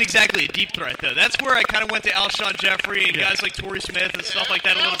Ertz isn't exactly a deep threat, though. That's where I kind of went to Alshon Jeffrey and guys like Torrey Smith and stuff like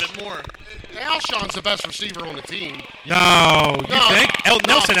that a little bit more. Alshon's the best receiver on the team. No, you think?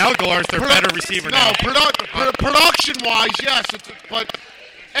 Nelson Aguilar's their better receiver now. No, production-wise, yes, but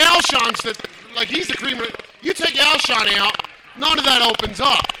Alshon's he's the cream. You take Alshon out, none of that opens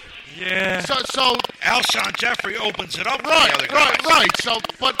up. Yeah. So Alshon Jeffrey opens it up for the other guys. Right. So,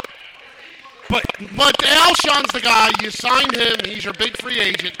 But Alshon's the guy. You signed him. He's your big free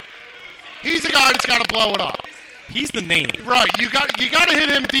agent. He's the guy that's got to blow it up. He's the name. Right. You got to hit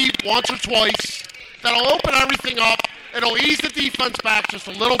him deep once or twice. That'll open everything up. It'll ease the defense back just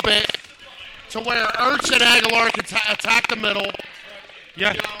a little bit to where Ertz and Aguilar can attack the middle.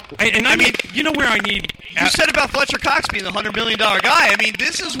 Yeah. And I mean, you know where I need... You said about Fletcher Cox being the $100 million guy. I mean,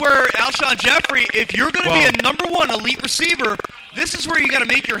 this is where Alshon Jeffrey, if you're going to be a number 1 elite receiver, this is where you got to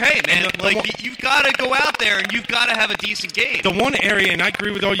make your hay, man. You've got to go out there and you've got to have a decent game. The one area, and I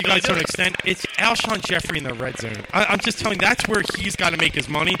agree with all you guys to an extent, it's Alshon Jeffrey in the red zone. I'm just telling you, that's where he's got to make his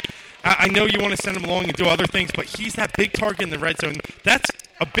money. I know you want to send him along and do other things, but he's that big target in the red zone. That's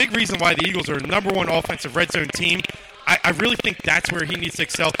a big reason why the Eagles are number 1 offensive red zone team. I really think that's where he needs to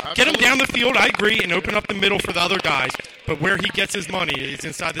excel. Get him down the field, I agree, and open up the middle for the other guys. But where he gets his money is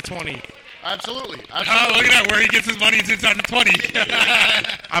inside the 20. Absolutely. Oh, look at that. Where he gets his money is inside the 20.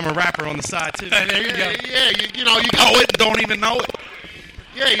 I'm a rapper on the side, too. There you go. Yeah, you know it and don't even know it.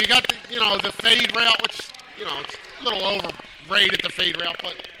 Yeah, you got the fade route, which it's a little overrated, the fade route,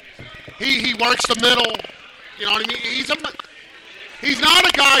 but he works the middle. You know what I mean? He's not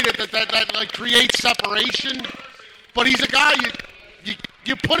a guy that like creates separation, but he's a guy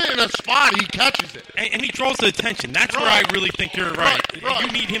you put it in a spot, he catches it. And he draws the attention. That's where I really think you're right.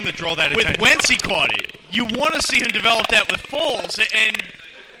 You need him to draw that attention. With Wentz, he caught it. You want to see him develop that with Foles, and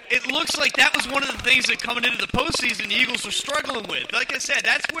it looks like that was one of the things that coming into the postseason the Eagles were struggling with. Like I said,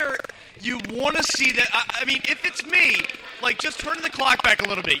 that's where you want to see that. I mean, if it's me, like just turning the clock back a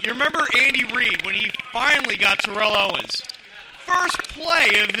little bit. You remember Andy Reid when he finally got Terrell Owens? First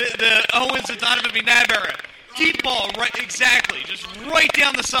play of the Owens and Donovan McNabb era. Deep ball, right? Exactly, just right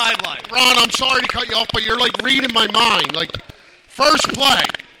down the sideline. Ron, I'm sorry to cut you off, but you're like reading my mind. Like, first play.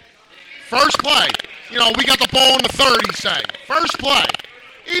 We got the ball in the 30. Say first play.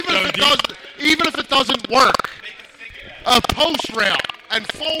 Even if it doesn't work, a post route, and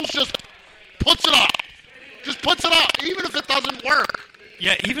Foles just puts it up. Even if it doesn't work.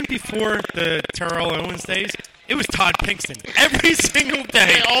 Yeah, even before the Terrell Owens days, it was Todd Pinkston every single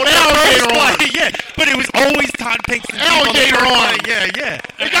day. Yeah, alligator arm. Yeah, but it was always Todd Pinkston. Alligator arm. Yeah.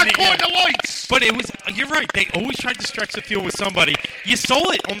 They got caught in the lights. But it was, you're right, they always tried to stretch the field with somebody. You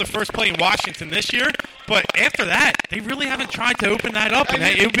saw it on the first play in Washington this year, but after that, they really haven't tried to open that up. And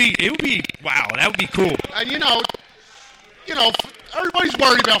it would be, wow, that would be cool. And everybody's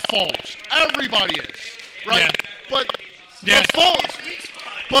worried about Foles. Everybody is, right? Yeah.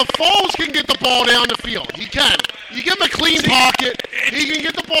 But Foles can get the ball down the field. He can. You give him a clean pocket, he can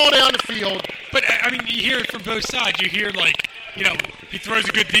get the ball down the field. But, I mean, you hear it from both sides. You hear, he throws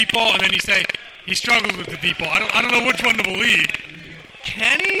a good deep ball, and then you say he struggles with the deep ball. I don't know which one to believe.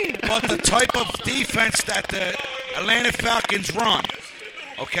 Can he? But the type of defense that the Atlanta Falcons run,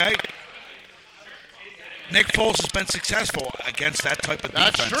 okay? Nick Foles has been successful against that type of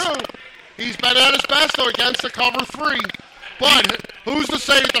defense. That's true. He's been at his best, though, against the cover 3. But who's to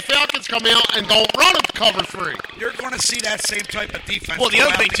say that the Falcons come out and don't run a cover 3? You're going to see that same type of defense. Well, the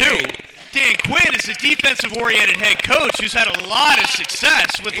other thing, too, Dan Quinn is a defensive-oriented head coach who's had a lot of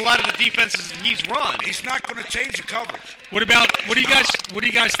success with a lot of the defenses that he's run. He's not going to change the coverage. What do you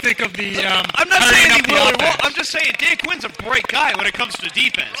guys think of the? I'm not saying he will or won't. I'm just saying Dan Quinn's a bright guy when it comes to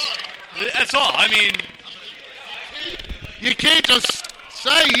defense. That's all. I mean, you can't just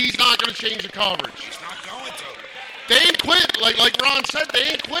say he's not going to change the coverage. He's not going to. Dan Quinn, like Ron said,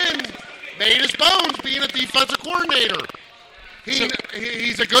 Dan Quinn made his bones being a defensive coordinator.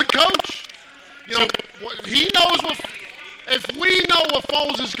 He's a good coach. He knows if we know what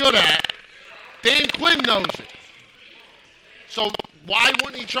Foles is good at, Dan Quinn knows it. So why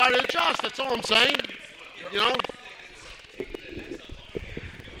wouldn't he try to adjust? That's all I'm saying. You're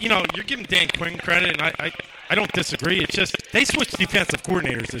giving Dan Quinn credit, and I don't disagree. It's just they switched defensive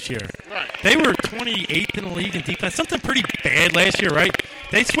coordinators this year. Right. They were 28th in the league in defense, something pretty bad last year, right?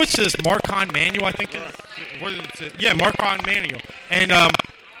 They switched to this Marcon Manuel, I think. What is it? Yeah, Marcon Manuel. And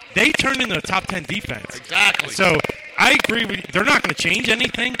they turned into a top 10 defense. Exactly. So I agree with you. They're not going to change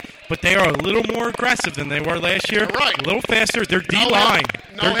anything, but they are a little more aggressive than they were last year. Right. A little faster. Their D-line.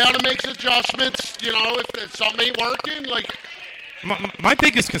 Know how to make adjustments, if something ain't working. My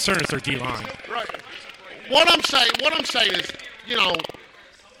biggest concern is their D-line. Right. What I'm saying is,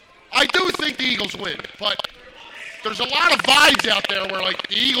 I do think the Eagles win, but there's a lot of vibes out there where the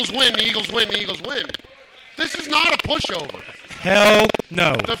Eagles win. This is not a pushover. Hell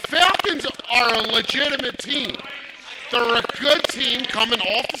no. The Falcons are a legitimate team. They're a good team coming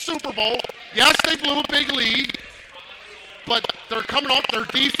off the Super Bowl. Yes, they blew a big lead, but they're coming off. Their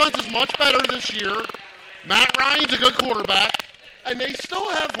defense is much better this year. Matt Ryan's a good quarterback, and they still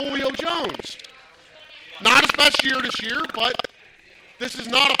have Julio Jones. Not his best year this year, but this is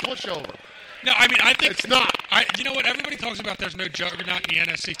not a pushover. No, I mean, I think it's not. You know what? Everybody talks about there's no juggernaut in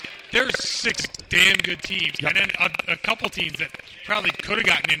the NFC. There's 6 damn good teams, and then a couple teams that probably could have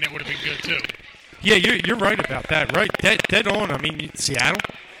gotten in that would have been good too. Yeah, you're right about that. Right, dead on. I mean, Seattle,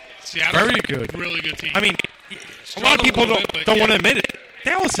 very good, really good team. I mean, a lot of people don't want to admit it.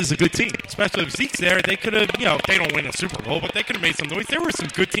 Dallas is a good team, especially if Zeke's there. They could have, they don't win a Super Bowl, but they could have made some noise. There were some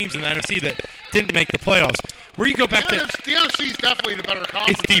good teams in the NFC that didn't make the playoffs. Where you go back to, The NFC is definitely the better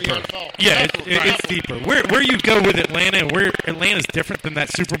conference. it's deeper. In the NFL. Yeah, Definitely, it's definitely. deeper. Where you go with Atlanta, and where Atlanta's different than that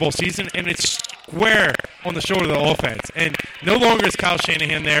Super Bowl season, and it's square on the shoulder of the offense. And no longer is Kyle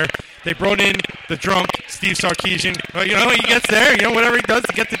Shanahan there. They brought in the drunk Steve Sarkisian. He gets there, whatever he does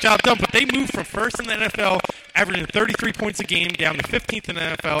to get the job done. But they moved from first in the NFL, averaging 33 points a game, down to 15th in the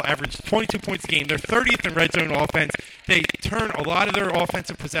NFL, averaging 22 points a game. They're 30th in red zone offense. They turn a lot of their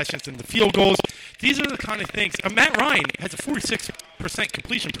offensive possessions into field goals. These are the kind of things. Matt Ryan has a 46%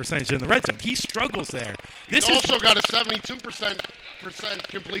 completion percentage in the red zone. He struggles there. He's also got a 72%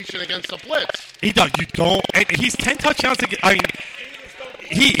 completion against the blitz. He does. You don't. And he's 10 touchdowns.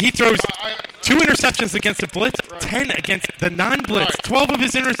 He throws 2 interceptions against the blitz, 10 against the non-blitz. 10 of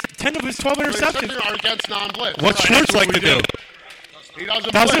his 12 interceptions Are against non-blitz. What Schwartz like to do? He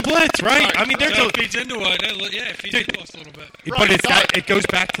doesn't blitz, right? I mean, they're It feeds into it. It feeds into us a little bit. but it goes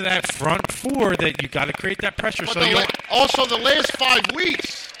back to that front four that you got to create that pressure. But So also the last 5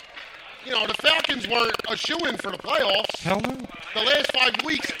 weeks, the Falcons weren't a shoo-in for the playoffs. hell no. The last 5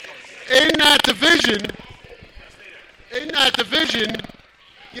 weeks in that division, they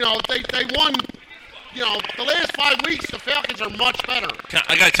won. The last 5 weeks, the Falcons are much better.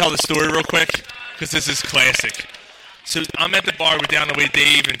 I got to tell the story real quick because this is classic. So I'm at the bar with down the way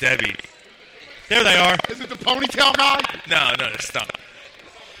Dave and Debbie. There they are. Is it the ponytail guy? No, it's not.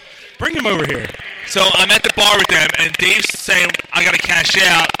 Bring him over here. So I'm at the bar with them, and Dave's saying, I got to cash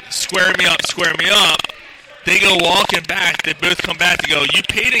out. Square me up. They go walking back. They both come back to go, you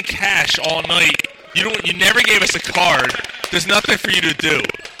paid in cash all night. You never gave us a card. There's nothing for you to do.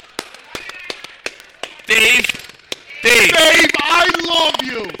 Dave, I love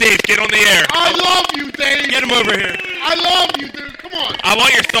you. Dave, get on the air. I love you, Dave. Get him over here. I love you, dude. Come on. I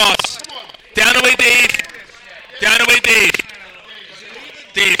want your thoughts. Down the way, Dave.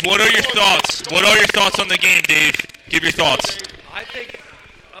 Dave, what are your thoughts? What are your thoughts on the game, Dave? Give your thoughts. I think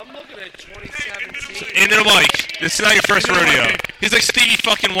I'm looking at 2017. Into the mic. This is not your first rodeo. He's like Stevie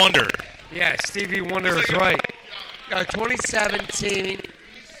fucking Wonder. Yeah, Stevie Wonder is right. 2017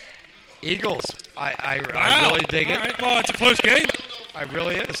 Eagles. I really dig it. All right. Well, it's a close game. I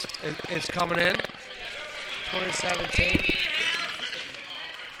really is. It's coming in. 2017.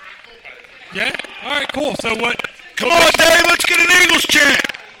 Yeah. All right. Cool. So what? Come on, Dave, let's get an Eagles chant.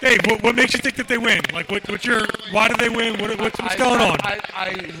 Dave, what makes you think that they win? Like, what's your? Why do they win? What's going on?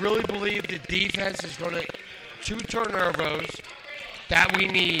 I really believe the defense is going to 2 turnovers that we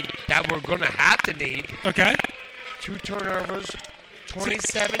need, that we're going to have to need. Okay. 2 turnovers,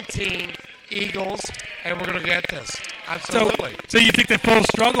 2017 Eagles, and we're going to get this. Absolutely. So you think that Foles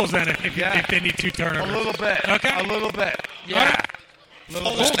struggles then if they need 2 turnovers? A little bit. Okay. A little bit. Yeah.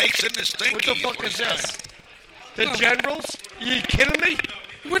 All the snakes in the stinky. What the fuck is this? The Generals? You kidding me?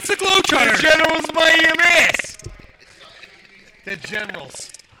 What's the The Globetrotters? Generals Miami ass. The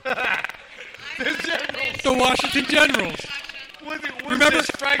Generals. The Generals. The Washington Generals.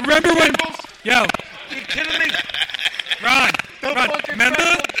 Remember when? Yo, You kidding me? Ron, fucking remember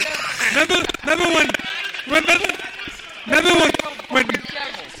when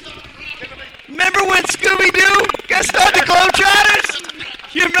Remember when Scooby-Doo got started the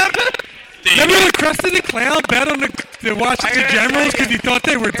Globetrotters? You remember? Remember when Krusty the Clown bet on the Washington Generals because he thought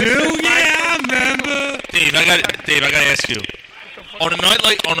they were due? Yeah, I remember. Dave, I got to ask you. On a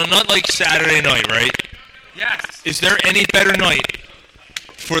night like Saturday night, right? Yes. Is there any better night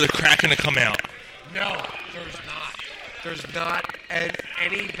for the Kraken to come out? No, there's not. There's not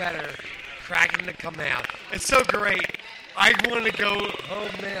any better Kraken to come out. It's so great. I want to go home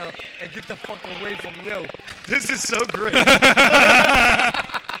now and get the fuck away from you. This is so great.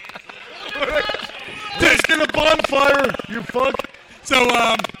 Let's get a bonfire, you fuck. So,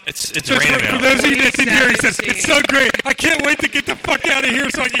 It's just raining for out. those of you that didn't hear, he says, it's so great. I can't wait to get the fuck out of here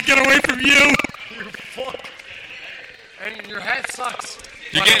so I can get away from you. You fuck. And your hat sucks.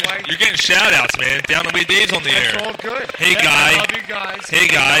 You're by the way. getting shout outs, man. Down the way Dave's on the It's air. all good. Hey, Yeah, guy. I love you guys. Hey,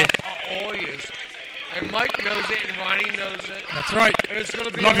 guy. All yous. And Mike knows it, and Ronnie knows it. That's right. And it's going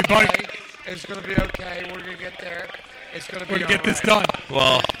to be Love you, okay. buddy. It's going to be okay. We're going to get there. It's going to be We're going to get this all done.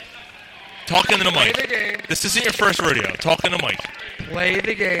 Well, talking to the Play mic. the game. This isn't your first rodeo. Talking to the mic. Play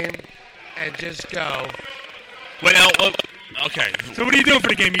the game and just go. Wait, now, okay. So what are you doing for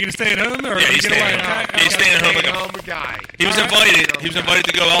the game? You going to stay at home? Or Yeah, are you he's gonna staying away? at home. Okay. He's staying at home. Stay Like home guy. he was invited. He was invited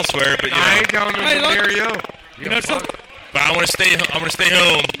to go elsewhere, but I ain't going Hey, to look. near you. You know something? But I want to stay. I'm going to stay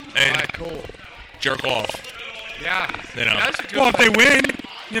home All and right, cool. jerk off. Yeah. You know. That's a good Well, if they win,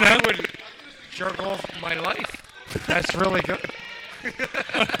 you know. I would jerk off my life. That's really good.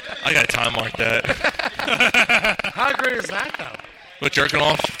 I got to time mark that. How great is that, though? What, jerking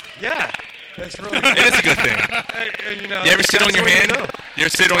off? Yeah. It's really It is a good thing. And, you know, You ever sit on that's your what you hand? do. You ever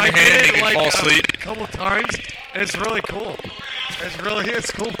sit on I your hand and did you it, can fall like, asleep? a couple times, and it's really cool.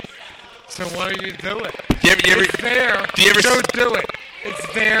 It's cool. So why don't you do it? You ever, It's there. do you ever Don't do it.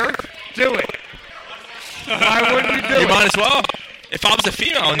 It's there. Do it. Why wouldn't you do You it? might as well. If I was a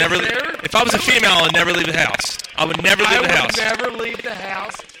female, I'd never. If I was a female, I'd never leave the house. I would never I leave would the house. never leave the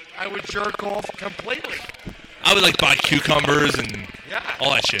house. I would jerk off completely. I would like buy cucumbers and Yeah.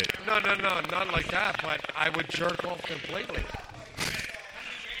 all that shit. No, not like that. But I would jerk off completely.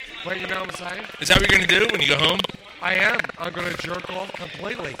 But you know what I'm saying? Is that what you're gonna do when you go home? I am. I'm going to jerk off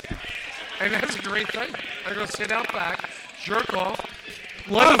completely. And that's a great thing. I'm going to sit out back, jerk off,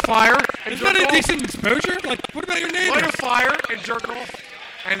 light a fire, and Isn't jerk that a off. decent exposure? Like, what about your Light neighbors? a fire and jerk off.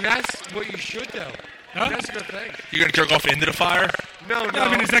 And that's what you should do. Huh? That's a good thing. You're gonna jerk off into the fire? No, I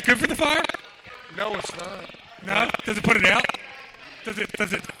mean, is that good for the fire? No, it's not. No? Does it put it out? Does it?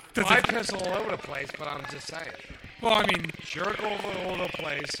 I piss all over the place, but I'm just saying. Well, I mean, Jerk all over the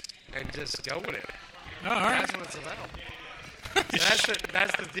place and just go with it. all right. That's what it's about.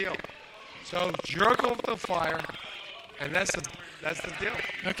 That's the deal. So jerk off the fire, and that's the deal.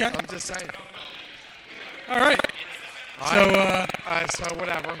 Okay. I'm just saying. All right. So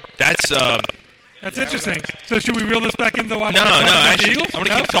whatever. That's interesting. So should we reel this back into watching No, the actually, Eagles? I'm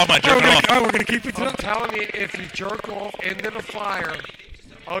gonna keep talking about jerking off. Oh, we're going to keep it to I'm that? telling you, if you jerk off into the fire,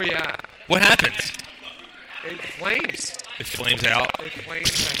 oh yeah, What happens? it flames. It flames out. It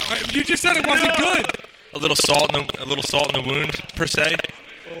flames. You just said it wasn't good. A little salt in the wound, per se.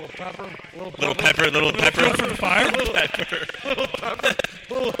 Little pepper. Little pepper. Good for the fire.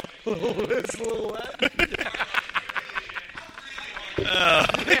 It's a little wet.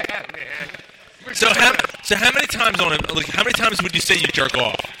 Yeah, man. So how many times how many times would you say you jerk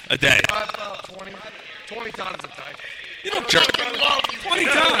off a day? About 20 times a day. You don't jerk. 20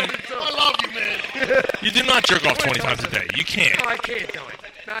 times. I love you, man. You do not jerk off 20 times a day. You can't. No, I can't do it.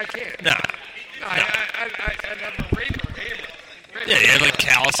 No, I can't. Nah. No, I have a razor hammer. Yeah, you have like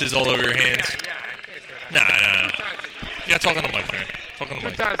calluses all over your hands. Yeah, I can't do that. Nah. Yeah, talking to Mike, man. Talking to 2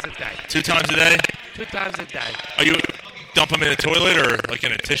 Mike. times a day. 2 times a day? 2 times a day. Are you dump them in a toilet or like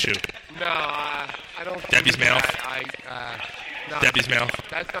in a tissue? No, I don't. Debbie's do mouth? that. No, Debbie's mouth?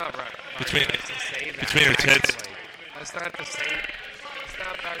 That's not right. Between- nice to say that, between her tits? actually. That's not the same. It's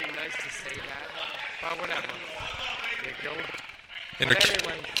not very nice to say that. But whatever. You go. In her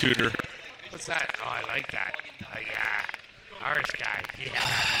Anyway. cooter. What's that? Oh, I like that. Yeah. Irish guy. Yeah.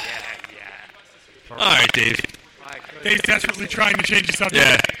 All right, Dave. I could. Dave's desperately trying to change the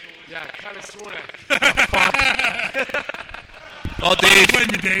subject. Yeah. Yeah, kind of, sort of. Well, Dave, Blame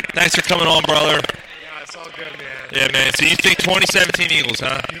you, Dave. thanks for coming on, brother. Yeah, it's all good, man. Yeah, man. So you think 2017 Eagles,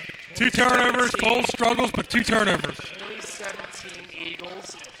 huh? 2 turnovers. Cole struggles, but 2 turnovers. 2017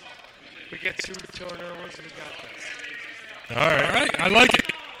 Eagles. We get 2 turnovers and we got this. All All right. right. I like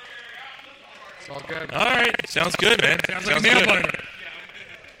it. It's all good. All right. Sounds good, man. Sounds like a nail biter.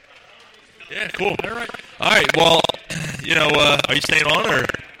 Yeah, cool. All right. All right. Well, are you staying on or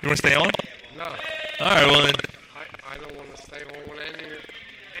you want to stay on? No, All right. Well, then, I don't want to stay home with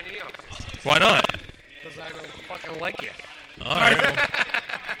any of us. why not? Because I don't fucking like you. All right. Well,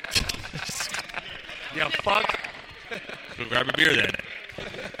 You fuck. go grab a beer then.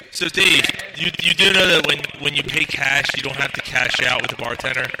 So, Dave, you do know that when you pay cash, you don't have to cash out with the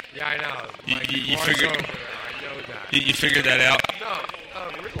bartender? Yeah, I know. You bar's figured- over there. I know that. You figured that out?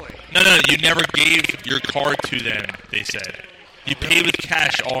 No, really. No, you never gave your card to them, they said. You paid with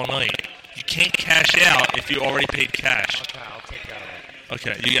cash all night. You can't cash out if you already paid cash. Okay, I'll take care of it.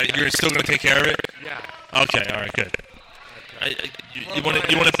 Okay, you're still going to take care of it? Yeah. Okay, all right, good. You want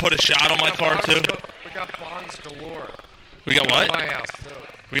to put a shot on my card, too? We got bonds galore. We got At what? my house, too.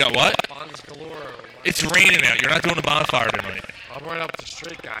 We got what? Bonds galore. It's raining out. You're not doing a bonfire tonight. I'm right up the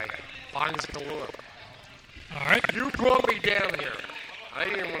street, guy. Bonds galore. All right. You brought me down here. I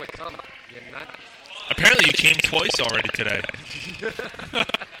didn't even want to come. You nut. Apparently you came twice already today.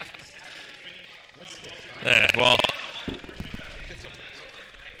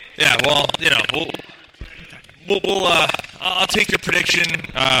 I'll take your prediction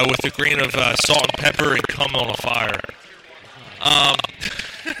with a grain of salt and pepper and come on a fire.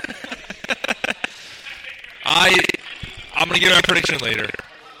 I'm going to give my prediction later,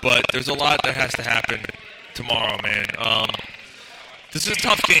 but there's a lot that has to happen tomorrow, man. This is a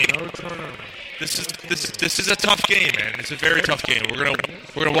tough game. This is a tough game, man. It's a very tough game. We're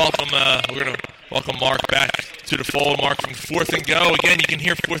gonna welcome Mark back to the fold. Mark from Fourth and Go. Again, you can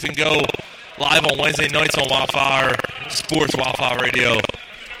hear Fourth and Go live on Wednesday nights on Wildfire Sports, Wildfire Radio.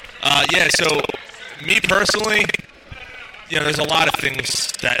 So me personally, there's a lot of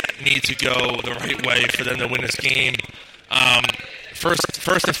things that need to go the right way for them to win this game.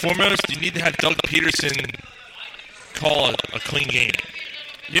 First and foremost, you need to have Doug Peterson call a clean game.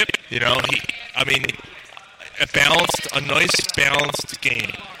 Yep. A nice balanced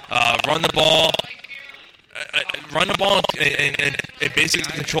game. Run the ball and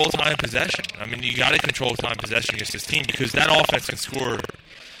basically control time possession. I mean, you got to control time possession against this team because that offense can score.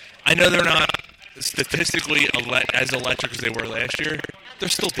 I know they're not statistically as electric as they were last year. They're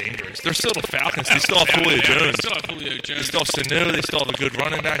still dangerous. They're still the Falcons. They still have Julio Jones. They still have Sanu. They still have a good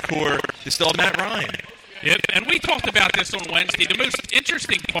running back core. They still have Matt Ryan. Yep, and we talked about this on Wednesday. The most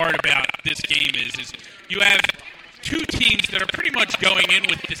interesting part about this game is you have two teams that are pretty much going in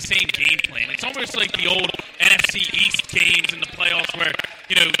with the same game plan. It's almost like the old NFC East games in the playoffs where,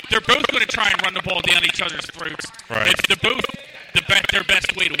 they're both going to try and run the ball down each other's throats. Right. They're both their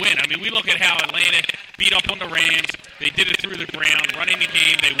best way to win. I mean, we look at how Atlanta beat up on the Rams. They did it through the ground, running the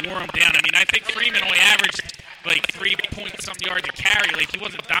game. They wore them down. I mean, I think Freeman only averaged like 3-point-something yards a carry. Like, he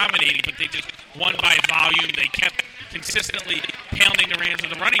wasn't dominating, but they just won by volume. They kept consistently pounding the Rams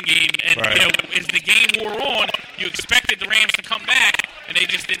with the running game. And, as the game wore on, you expected the Rams to come back, and they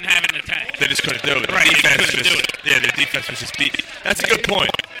just didn't have it in the tank. They just couldn't do it. Right, they couldn't do it. Yeah, their defense was just beat. That's a good point.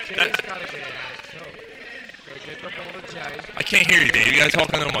 I can't hear you, Dave. You got to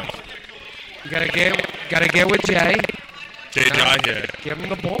talk on the mic. You gotta get with Jay. Yeah. Give him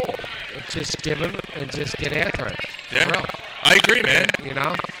the ball. Just give him and just get after it. Yeah, I agree, man.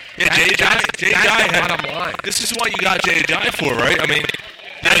 Yeah, Jay that's the bottom line. This is what you got Jay Ajayi for, right? I mean,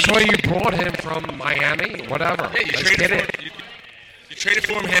 that's why you brought him from Miami. Whatever. Yeah, you traded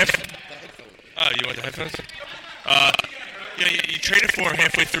for him you want the headphones? You traded for him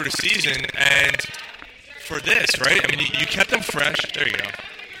halfway through the season, and for this, right? I mean, you kept them fresh. There you go.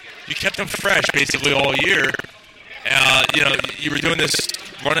 You kept them fresh basically all year. You were doing this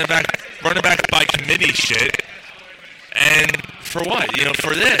running back by committee shit. And for what?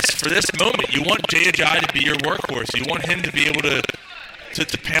 For this moment, you want Jay Ajayi to be your workhorse. You want him to be able to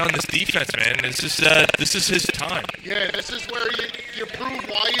pound this defense, man. This is his time. Yeah, this is where you prove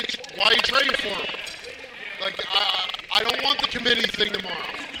why you traded for him. Like, I don't want the committee thing tomorrow.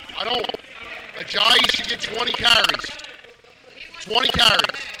 I don't. Ajayi should get 20 carries. 20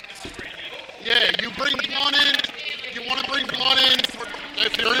 carries. Yeah, you bring Blunt in. You want to bring Blunt in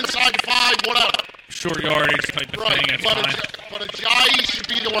if you're inside 5, whatever. Short yardage type of thing. That's fine. But Ajayi should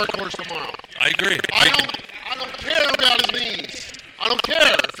be the workhorse tomorrow. I agree. I don't care about his knees. I don't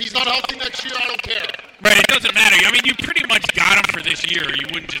care. If he's not healthy next year, I don't care. Right, it doesn't matter. I mean, you pretty much got him for this year. You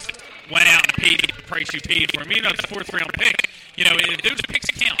wouldn't just went out and paid the price you paid for him. It's a 4th-round pick. Those picks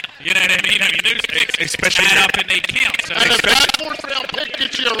count. You know what I mean? I mean, those picks add up and they count. So and if that 4th-round pick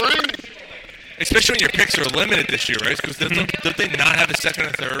gets you a ring... Especially when your picks are limited this year, right? Because don't they not have a 2nd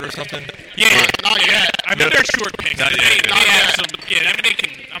or 3rd or something? Yeah, not yet. I mean, they're short picks. They have some. Yeah, I mean, they can.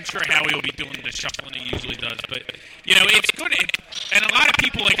 I'm sure Howie will be doing the shuffling he usually does, but it's good. And a lot of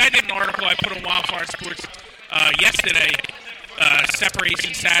people, like I did an article I put on Wildfire Sports yesterday,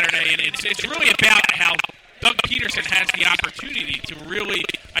 Separation Saturday, and it's really about how Doug Peterson has the opportunity to really.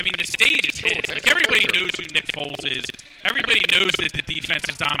 I mean, the stage is his. Like, everybody knows who Nick Foles is. Everybody knows that the defense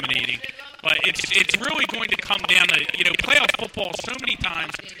is dominating. But it's really going to come down to, playoff football so many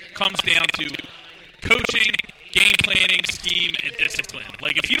times comes down to coaching, game planning, scheme, and discipline.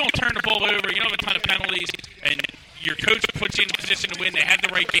 Like, if you don't turn the ball over, you don't have a ton of penalties, and your coach puts you in a position to win, they have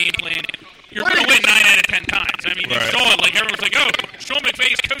the right game plan, you're going to win 9 out of 10 times. I mean, you saw it. Like, everyone's like, Sean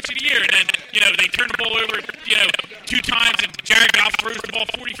McVay's coach of the year. And then, they turn the ball over, 2 times, and Jared Goff throws the ball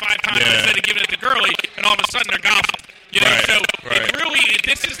 45 times instead of giving it to Gurley, and all of a sudden they're golfing. It really,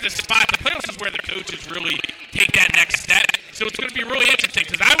 this is the spot. The playoffs is where the coaches really take that next step. So it's going to be really interesting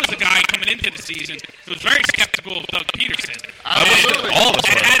because I was a guy coming into the season who was very skeptical of Doug Peterson. Absolutely.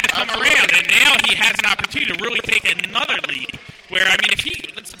 And had to come around, and now he has an opportunity to really take another lead. Where, I mean,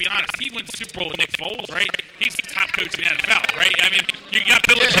 let's be honest, he wins the Super Bowl with Nick Foles, right? He's the top coach in the NFL, right? I mean, you got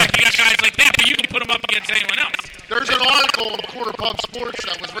Belichick, you got guys like that, but you can put him up against anyone else. There's an article in Quarter Pub Sports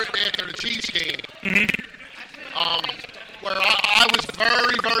that was written after the Chiefs game. Where I was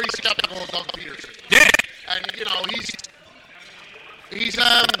very, very skeptical of Doug Peterson. Yeah. And, he's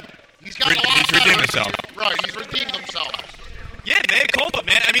got a lot He's redeemed himself. Right, he's redeemed himself. Yeah, man, culpa,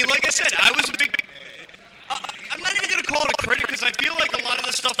 man. I mean, like I said, I was a big... I'm not even going to call it a critic because I feel like a lot of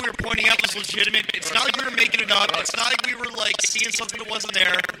the stuff we were pointing out was legitimate. It's not like we were making it up. It's not like we were, seeing something that wasn't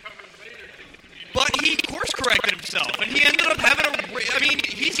there. But he course-corrected himself, and he ended up having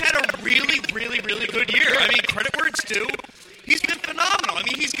he's had a really, really, really good year. I mean, credit where it's due. He's been phenomenal. I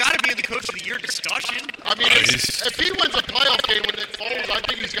mean, he's got to be in the Coach of the Year discussion. I mean, if he wins a playoff game with Nick Foles, I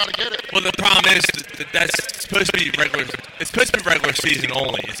think he's got to get it. Well, the problem is that's supposed to be regular. It's supposed to be regular season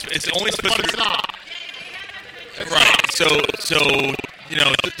only. It's only supposed But to it's be not. right. So you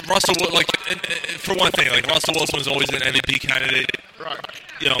know, Russell, like for one thing, like Russell Wilson was always an MVP candidate. Right.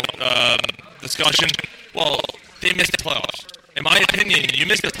 You know, discussion. Well, they missed the playoffs. In my opinion, you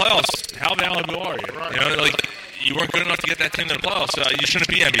missed the playoffs. How valuable are you? Right. You know, like you weren't good enough to get that team to the playoffs. So you shouldn't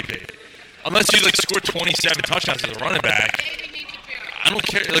be MVP unless you like scored 27 touchdowns as a running back. I don't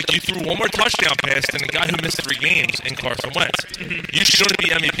care. Like, you threw one more touchdown pass than the guy who missed 3 games in Carson Wentz. You shouldn't be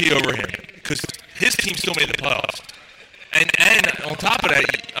MVP over him because his team still made the playoffs. And on top of that,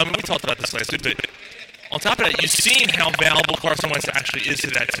 I mean, we talked about this last week, but on top of that, you've seen how valuable Carson Wentz actually is to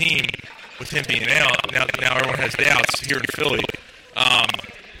that team with him being out. Now everyone has doubts here in Philly.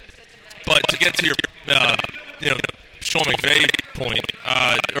 But to get to your, Sean McVay point,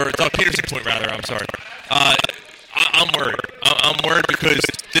 or Doug Peterson point, rather, I'm sorry. I'm worried. I'm worried because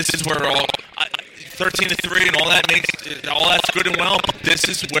this is where 13-3 and all that's good and well. But this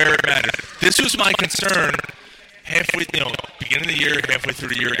is where it matters. This was my concern halfway, beginning of the year, halfway through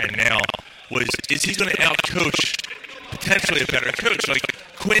the year, and now is he going to outcoach potentially a better coach? Like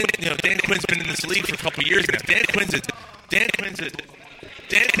Quinn, Dan Quinn's been in this league for a couple of years now. Dan Quinn's a damn good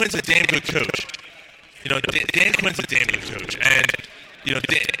coach. Dan Quinn's a damn good coach, and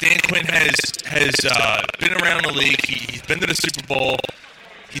Dan Quinn has been around the league. He's been to the Super Bowl.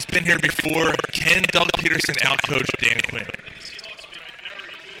 He's been here before. Can Doug Peterson outcoach Dan Quinn?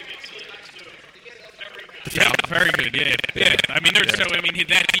 Yeah, very good. Yeah. I mean,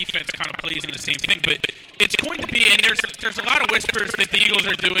 that defense kind of plays in the same thing, but it's going to be. And there's a lot of whispers that the Eagles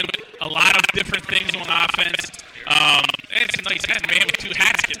are doing a lot of different things on offense. It's a nice hat, man, with 2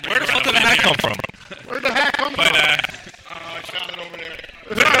 hats. Where the fuck did the hat come from? Where'd the hat come from? I found it over there.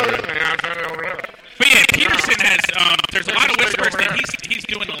 But yeah, Peterson has. There's a lot of whispers that he's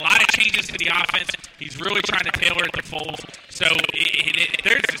doing a lot of changes to the offense. He's really trying to tailor it to Foles. So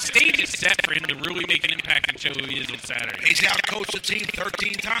there's the stage is set for him to really make an impact and show who he is on Saturday. He's outcoached the team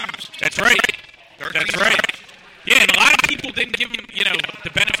 13 times. That's right. 13 That's times. right. Yeah, and a lot of people didn't give him, the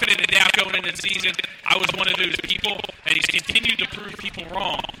benefit of the doubt going into the season. I was one of those people, and he's continued to prove people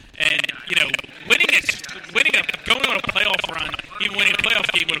wrong. And going on a playoff run, even winning a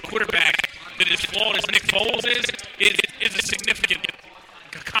playoff game with a quarterback that is flawed as Nick Foles is a significant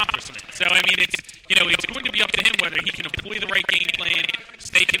accomplishment. So I mean, it's going to be up to him whether he can employ the right game plan,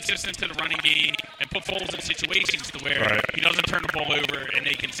 stay consistent to the running game, and put Foles in situations to where he doesn't turn the ball over and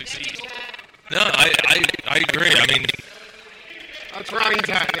they can succeed. No, I agree. I mean, That's Ryan's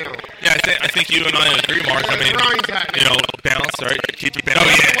hat now. yeah, I think you and I agree, Mark. I mean, Ryan's hat. balance, right? Keep it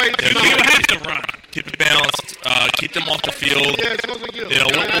balanced. You have to run. Keep it balanced. Keep them off the field. Yeah, it smells like you.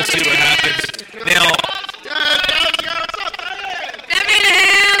 We'll see what happens. Now, Step in the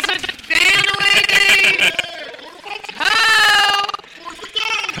house and down the way, Dave. Ho!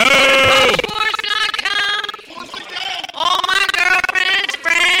 Sports.com. All my girlfriends,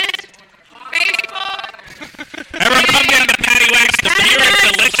 friends, Facebook. Everyone come down to Patty Wax. The beer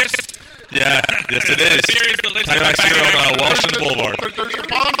is delicious. yeah, yes it is. The beer is delicious. Patty Wax here on Washington Boulevard. There's a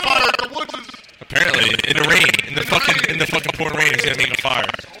bonfire at the woods. Apparently, in the rain, in the fucking pouring rain, he's gonna make a fire.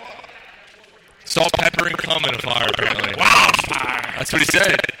 Salt, pepper, and cum in a fire. Apparently, Wildfire. that's what he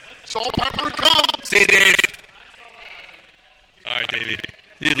said. Salt, pepper, and cum. See, Dave. All right, Davey.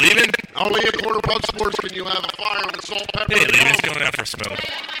 You leaving? Only at Quarter Pub Sports can you have a fire with salt, pepper, Hey, and leaving. He's cum. going out for a smoke.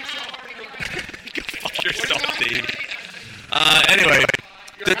 Go fuck yourself, Dave. Anyway,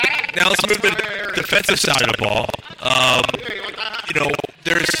 now let's move to the defensive side of the ball.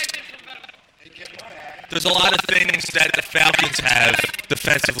 There's a lot of things that the Falcons have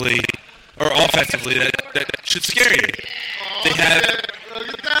defensively or offensively that should scare you. They have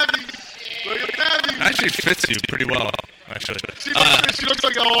Look at Debbie. actually fits you pretty well, actually. She looks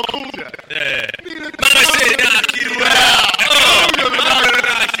like all cool. Yeah. But I say knock you out. Oh,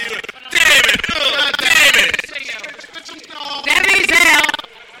 knock you out. Damn it. Oh, damn it. Debbie's out.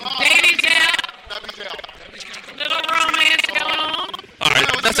 Davey's out. Little romance going on. All right,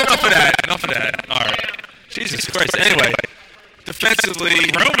 that's enough of that. All right. Jesus Christ. Anyway, defensively,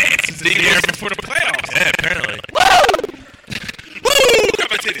 Romance is in the air before the playoffs. yeah, apparently. Woo! Woo! Grab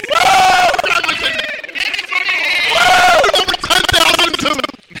my titties. Number 10,002.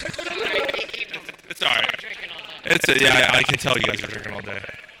 It's all right. I can tell you guys are drinking all day.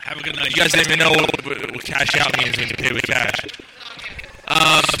 Have a good night. You guys didn't even know what cash out means when you pay with cash.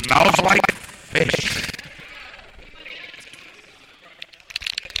 Smells like fish.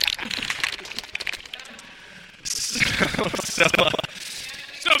 So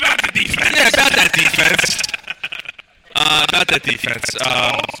So about the defense. Yeah, about that defense.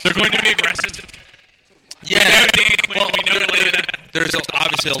 They're going to be aggressive. Yeah. Dan Quinn, we know Atlanta. There's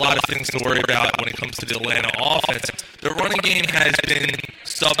obviously a lot of things to worry about when it comes to the Atlanta offense. The running game has been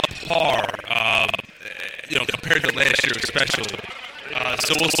subpar, compared to last year especially.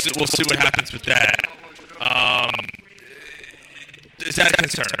 So we'll see what happens with that. Is that a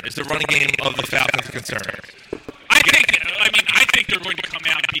concern? Is the running game of the Falcons a concern? I think they're going to come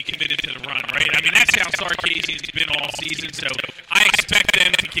out and be committed to the run, right? I mean, that's how Sarkisian's been all season, so I expect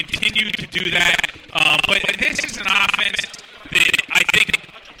them to continue to do that. But this is an offense that I think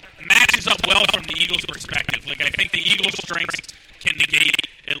matches up well from the Eagles' perspective. Like, I think the Eagles' strengths can negate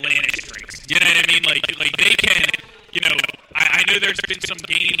Atlanta's strengths. You know what I mean? Like they can, I know there's been some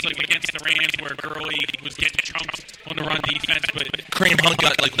games like against the Rams where Gurley was getting chunked on the run defense, but Kareem Hunt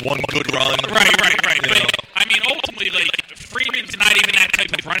got like one good run. Right. But I mean, ultimately, like Freeman's not even that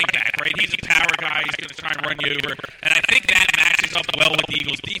type of running back, right? He's a power guy. He's going to try and run you over, and I think that matches up well with the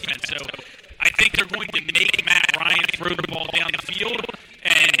Eagles' defense. So I think they're going to make Matt Ryan throw the ball down the field,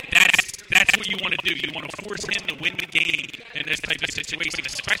 and that's what you want to do. You want to force him to win the game in this type of situation,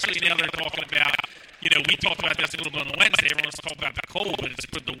 especially now they're talking about. We talked about this a little bit on Wednesday. Everyone's talking about the cold,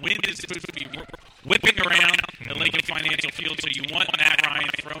 but the wind is supposed to be whipping around the Lincoln Financial Field, so you want Matt Ryan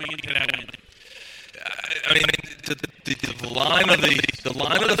throwing into that wind. I mean, the line of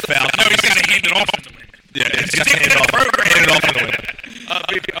the Falcons. No, he's got to hand it off in the wind. Yeah, he's got to hand it off in the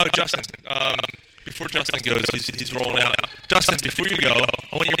wind. Justin. Before Justin goes, he's rolling out. Justin, before you go,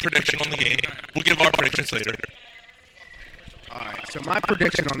 I want your prediction on the game. We'll give our predictions later. All right. So my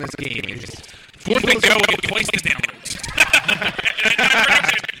prediction on this game is. Fourth and go, we'll get twice the downloads.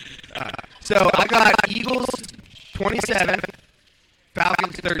 So I got Eagles 27,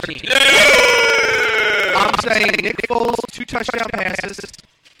 Falcons 13. Yeah! I'm saying Nick Foles, 2 touchdown passes,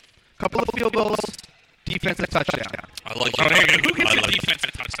 couple of field goals, defensive touchdown. I like it. Who gets a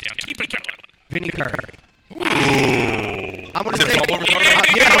defensive touchdown? Keep it going. Vinny Curry. Ooh. I'm gonna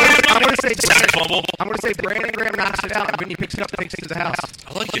say Brandon Graham knocks it out and Vinny picks it up and takes it to the house.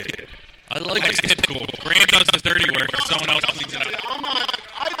 I like it. That's typical. Graham does the dirty work, and someone else cleans it up.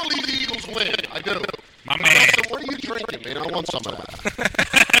 I believe the Eagles win. I do. My man. What are you drinking, man? I want some of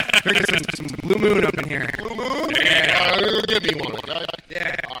that. Drinking some Blue Moon up in here. Blue Moon? Yeah. Give me one. Okay?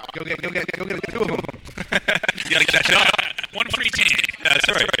 Yeah. Go get 2 of them. You gotta catch up. One for each hand. That's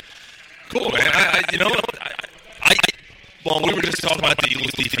right. Cool, man. Well, we were just talking about the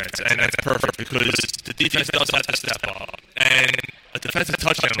Eagles' defense, and that's perfect because the defense does have to step up, and a defensive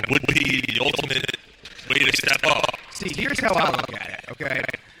touchdown would be the ultimate way to step up. See, here's how I look at it, okay?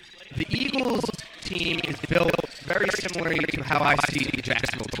 The Eagles team is built very similarly to how I see the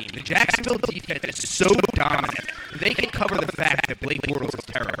Jacksonville team. The Jacksonville defense is so dominant, they can cover the fact that Blake Bortles is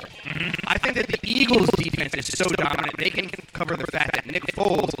terrible. I think that the Eagles defense is so dominant, they can cover the fact that Nick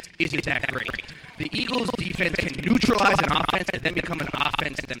Foles isn't that great. The Eagles defense can neutralize an offense and then become an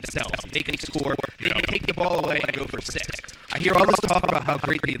offense themselves. They can score, they can take the ball away and go for 6. I hear all this talk about how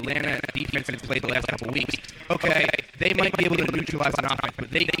great the Atlanta defense has played the last couple of weeks. Okay, they might be able to neutralize an offense, but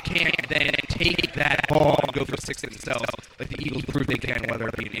they can't then take that ball and go for 6 themselves like the Eagles prove they can, whether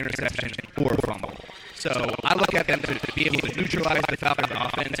it be an interception or a fumble. So I look at them to be able to neutralize the Falcons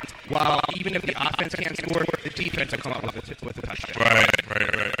offense, while even if the offense can't score, the defense will come up with a touchdown.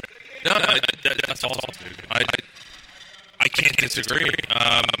 Right. No, that's awesome, dude. I can't disagree.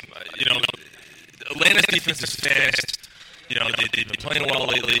 Atlanta's defense is fast. They've been playing well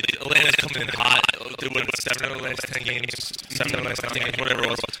lately. Atlanta's coming in hot. They won 7 of the last 10 games, 7 of the last 9 games, whatever it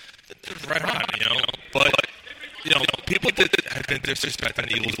was. They're right hot, But, people that have been disrespecting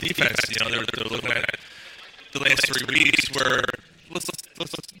the Eagles' defense, they're looking at the last 3 weeks where, let's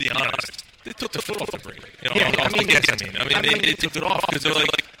be honest, they took the foot off the brake. They took it off because they're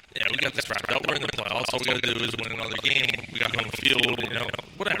like, yeah, we got this wrapped up. We're in the playoffs. All we got to do is win another game. We got home field,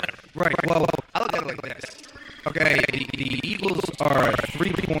 whatever. Right. Well, I look at it like this. Okay, the Eagles are a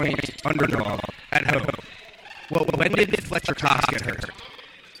 3-point underdog at home. Well, when did Fletcher Cox get hurt?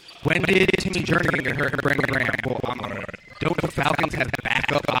 When did Timmy Jernigan get hurt and Brandon Graham? Well, don't the Falcons have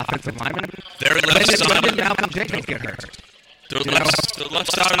backup offensive linemen? When did Malcolm Jenkins get hurt? The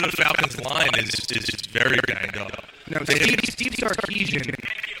left side of the Falcons line is very banged up. No, Steve Sarkisian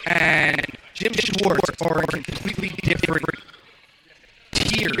and Jim Schwartz are in completely different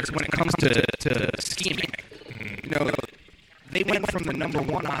tiers when it comes to scheming. They went from the number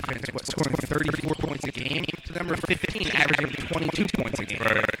 1 offense, scoring 34 points a game, to number 15, averaging 22 points a game.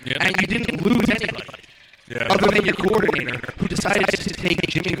 Right. Yeah. And you didn't lose anybody. Yeah. Other than your coordinator, who decided to take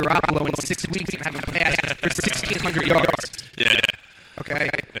Jimmy Garoppolo in 6 weeks and have him pass for 1,600 yards. Yeah. Okay?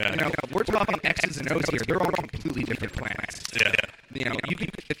 Yeah. O's here, they're on completely different planets. Yeah. You know,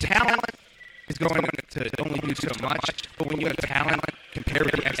 the talent is going to only do so much, but when you have talent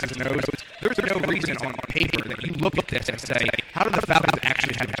compared to the X's and O's, there's no reason on paper that you look at this and say, how do the Falcons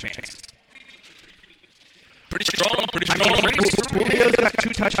actually have a chance? Pretty strong. Julio's got 2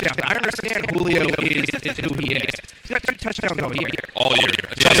 touchdowns. I understand Julio is who he is. He's got 2 touchdowns all year. All year.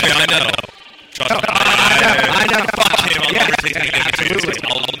 Trust me, I know. I know. Fuck him. I'll never take him again. Absolutely.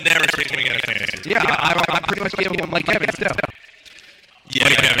 I'll never take him again. Yeah, I pretty much give him Mike Evans still. Yeah,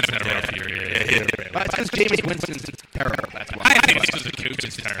 Mike Evans had a rough year. That's because Jameis Winston's terrible. That's why. I think it's because the coach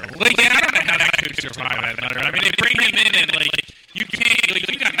is terrible. Like, yeah, I don't know how that coach survived that better. I mean, they bring him in and, like, you can't, like,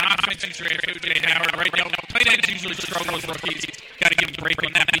 you got an offensive draft, O.J. Howard, right now. Tight ends usually struggle with rookies. Got to give him a break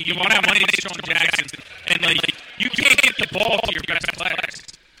on that. But you want to have money to Sean Jackson. And, like, you can't get the ball to your best players.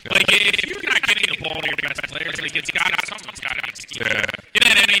 Like, if you're not getting the ball to your best players, like, someone's got to be scheme. You know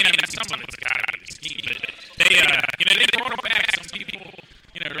what I mean? Someone's got to be scheme. But they, they brought back some people,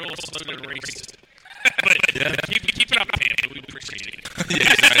 they're a little slow to the race. But keep it up, man. We appreciate it.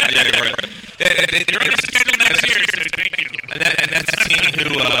 Yeah, you're right. They're on the schedule next year, so thank you. And that's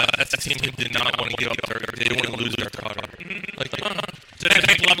a team who did not want to give up Kirk. They didn't want to lose their Carter. Like, so they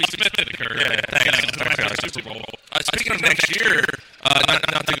make Lovie Smith in the Kirk. Yeah, thanks. Super Bowl. Speaking of next year,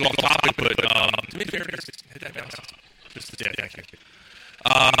 not to go off topic, but do me a favor, hit that mouse. Thank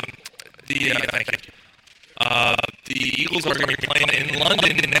you. Thank you. The Eagles are going to be playing in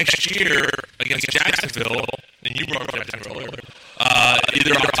London next year against Jacksonville, and you brought up Jacksonville earlier.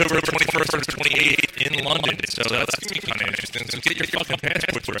 Either October 21st or 28th in London, so that's going to be kind of interesting. So get your fucking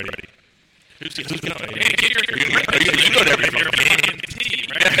passports ready. Who's going? You go to every game.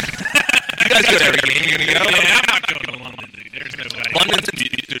 You guys go to every game. You going to go? Yeah, I'm not going to London, dude. There's no way. London's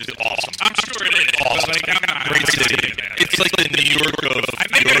awesome. I'm sure it is. Awesome. Like, I'm not Great city. It's like the New York of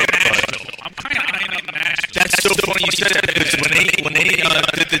Nashville. I'm kind of eyeing up Nashville. That's so funny you said that because when they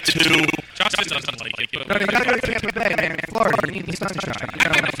did the two. Justin doesn't like it. But No, you gotta go to Tampa Bay, man. Florida, you need the sunshine.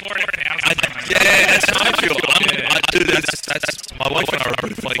 I've been to Florida for that's how I feel. Dude, that's my wife and I are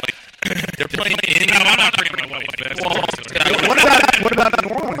both like, they're playing in. No, I'm not bringing my wife. What about New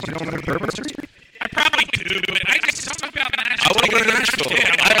Orleans? You don't go to Bourbon Street? I probably do, but I just something about Nashville. I want to go to Nashville.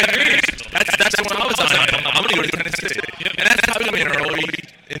 Yeah, I agree. That's what I was on. I'm going to go to Tennessee. And that's probably an early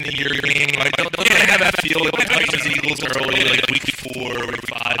in the year game. Like, don't they have that feel like the Titans Eagles early, like week 4, week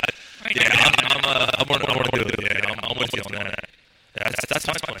 5? Yeah, I'm going to do it. Yeah, I'm with you on that. That's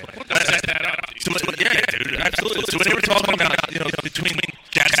my plan. Yeah, dude, absolutely. So when they were talking about, between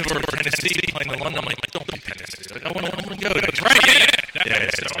Jacksonville or Tennessee playing in London, I'm like, don't pick Tennessee. Like, I want to go. That's right. Yeah.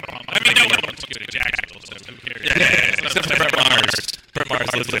 I mean, no one wants to go to Jacksonville, so who cares? Yeah. Except for Brett Myers. Brett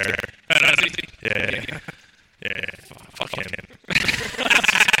Myers lives there. Yeah. Fuck him.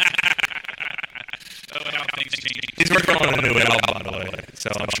 He's working on a new album, by the way, so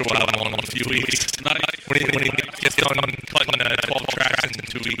I'm sure we'll have him on in a few weeks. When he gets done cutting 12 tracks in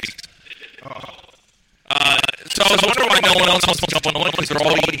 2 weeks. So I was wondering why no one else wants to jump on the one because they're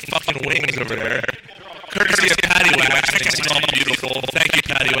all eating fucking wings over there. Courtesy of Patty Wax. They smell beautiful. Thank you,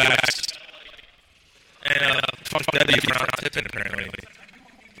 Patty Wax. And fuck Debbie for not tipping, apparently.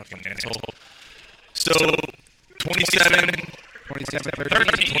 Fucking asshole. So, 27-13.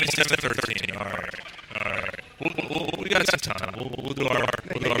 27-13. All right. We got some time. We'll do our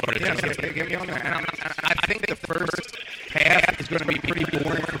predictions. I think the first half is going to be pretty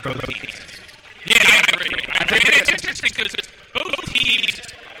boring for both teams. Yeah, I agree. It's interesting because both teams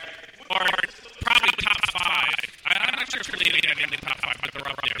are probably top 5. I'm not sure if they're in the top 5, but they're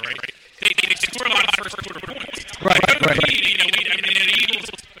up there, right? They score a lot of first quarter points. Right. The Eagles,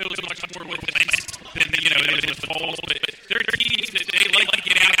 it was much more with length than it was with balls, but they're teams that they like to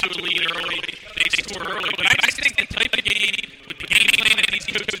get out to a lead early. They score early, but I just think the type of game, with the game plan that these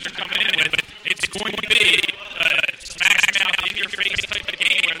coaches are coming in with, it's going to be smash mouth in your face type of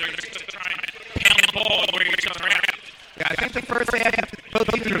game where they're just trying to pound the ball and wear each other out. Yeah, I think the first half, both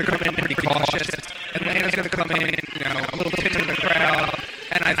teams are going to come in pretty cautious. Atlanta's going to come in, a little timid in the crowd,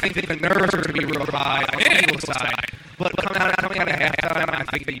 and I think that the nerves are going to be real high on the Eagles side. But coming out of halftime, I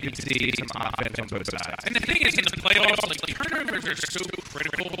think that you can see some offense on both sides. And the thing is, in the playoffs, like, turnovers are so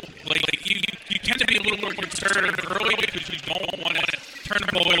critical. Like you tend to be a little more conservative early because you don't want to turn the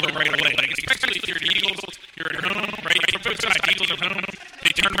ball over right away. Like, especially if you're the Eagles, you're at home, right? For both sides, Eagles are home.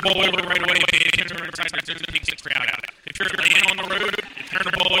 They turn the ball over right away. They turn the side, it takes the crowd out. If you're laying on the road, you turn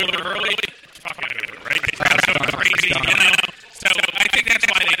the ball over early, fuck out of it, right? The crowd's going crazy, So I think that's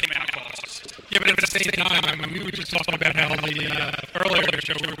why they came out close. Yeah, but at the same time, I mean, we were just talking about how earlier in the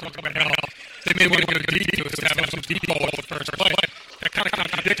show, we were talking about how they may want to go deep to establish some deep ball with the first play. That kind of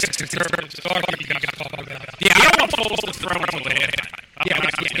contradicts conservative start that you guys are talking about. Yeah, I don't want Foles to throw until the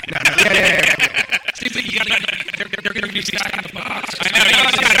halftime. See, but you gotta, they're going to be stacking the box. I know, you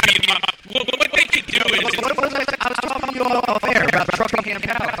just gotta be. What they could do is. I was talking to you all there about Truckingham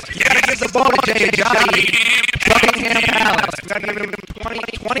Palace. Yeah, give the ball to Jay Johnny. Truckingham Palace. We got to give him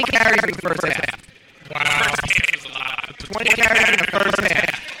 20 carries in the first half. Wow. First half is a lot. 20 carries in the first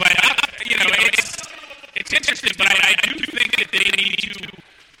half. But, it's interesting, but I do think that they need to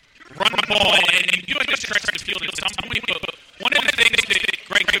run the ball, and you have to stretch the field at some point. But one of the things that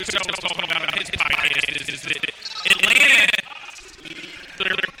Greg Cosell was talking about on his podcast is that Atlanta,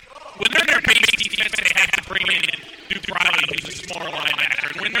 when they're in their base defense, they have to bring in Duke Riley, who's a smaller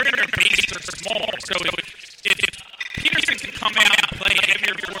linebacker. And when they're in their base, they're small. So if Peterson can come out and play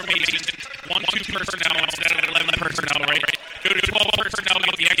heavier formation, 1-2 personnel instead of 11 personnel, right? Go to 12 personnel,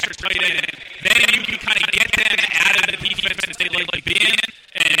 get the extra tight end. Then you can kind of get them out of the defense that they like to be in,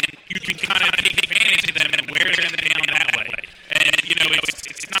 and you can kind of take advantage of them and wear them down that way. And,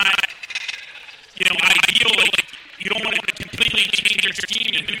 it's not, ideal. Like, you don't want to completely change your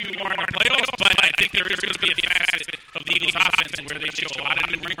scheme and who you are in the playoffs, but I think there is going to be a facet of the Eagles' offense where they show a lot of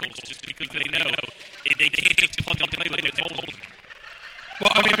new wrinkles just because they know they can't just plug and play like they told them.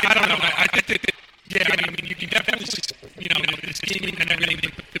 Well, I don't know. I think that, you can definitely see, the scheme and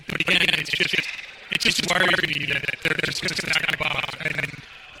everything, but again, it's just worrying that they're just going to stack the box, and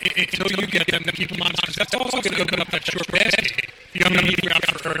until you get them to keep them on, because that's also going to open up that short basket. You have to leave out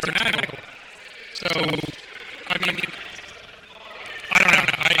for Fernando. So, I don't know. I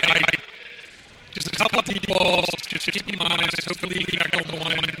just a couple of deep balls, just keep them honest. Hopefully, you can go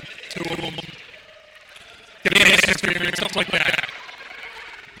 1, 2 of them. Get a experience, something like that.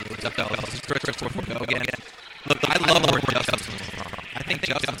 What's up, fellas? This is Chris before we go again. Look, I love where Justin was from. I think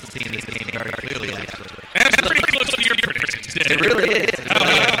Justin's seen this game very clearly, actually. That's pretty close to your predictions. It really is.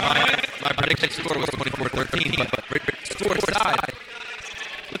 My prediction score was 24-13, but score aside,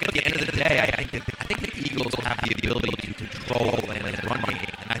 look, at the end of the day, I think the Eagles have the ability to control Atlanta's run game,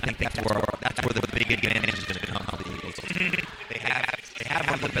 and I think that's where the big advantage is going to come for the Eagles. They have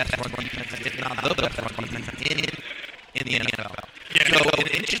one of the best run defenses, if not the best run defense in the NFL. So, in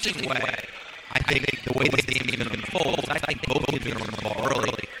an interesting way, I think the way this game is going to unfold, I think both teams are going to run the ball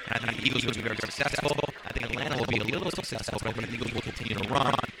early, and I think the Eagles will be very successful. I think Atlanta will be a little successful, but I think the Eagles will continue to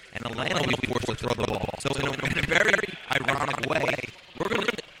run, and Atlanta will be forced to throw the ball. So, in a very ironic way, we're going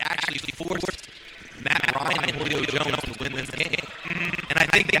to actually force Matt Ryan and Julio Jones to win this game. And I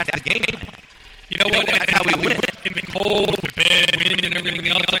think that's the game. You know what? That's how we win. In the cold, the bad wind, and everything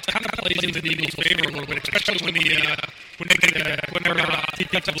else, that kind of plays into the Eagles' favor a little bit, especially when their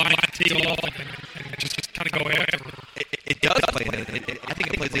defensive line takes off and just kind of go after them. It does play. I think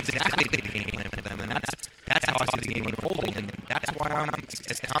it plays exactly the game plan for them, and that's how I see the game unfolding, and that's why I'm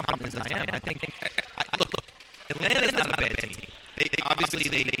as confident as I am. I think, look, Atlanta's not a bad team. Obviously,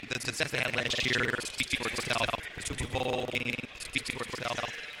 the success they had last year speaks for itself. The Super Bowl game speaks for itself.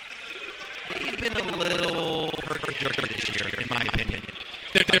 They've been a little hurt this year, in my opinion.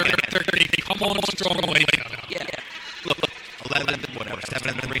 They come on strong late. Yeah. Look, 11, whatever,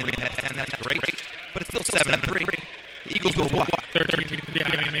 7-3 in the past 10, that's great. But it's still 7-3. The Eagles go what? 13-3.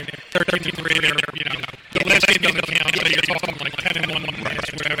 The last game doesn't count, so you're talking like 10-1,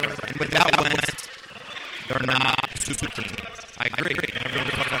 whatever. And without Wentz, they're not a super team. I agree.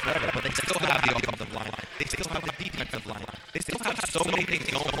 Everybody talks about forever, but they still have the offensive line. They still have the defensive line. They still have so many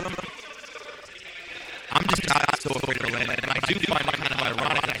things going on. I'm just not so afraid of Atlanta, and I do find it kind of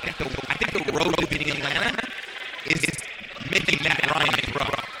ironic. I think the road to beating Atlanta is making Matt Ryan throw.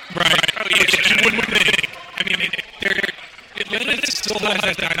 Right. Oh, yeah, you wouldn't think. I mean, Atlanta still has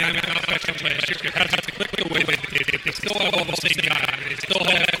that dynamic on offense last year. It hasn't clicked the way they did. They still have all the same guys. They still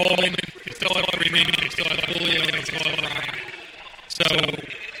have Coleman. They still have Freeman. They still have Julio. They still have Ryan. So,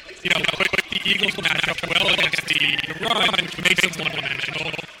 but the Eagles match up well against the run, which makes them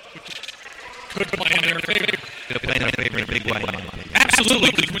one-dimensional, could play in their favor. Could play in their favor in a big way.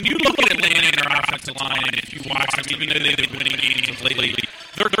 Absolutely, because when you look at Atlanta and their offensive line, and if you watch them, even though they've been winning games lately,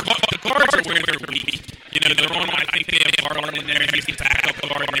 the guards are where they're weak. They're on, I think they have Garland in there, he's the backup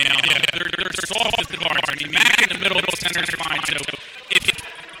guard now. They're soft as the guards. I mean, Mack in the middle, the center is fine. So if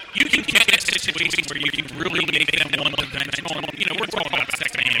you can get in a situation where you can really make them one-dimensional, we're talking about the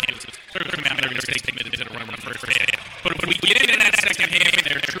second half. They're going to have their taking minutes that are running the first half. But if we get into that second half and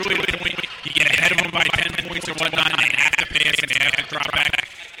they're truly winning, you get ahead of them by 10 points or whatnot, and they have to pass and they have to drop back,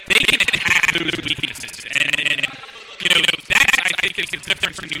 they can attack those weaknesses. And that's, I think, is the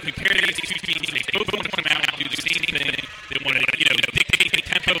difference when you compare these two teams. They both want to come out and do the same thing. They want to, dictate the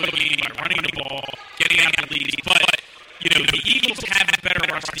tempo of the game by running the ball, getting out the lead. But, the Eagles have a better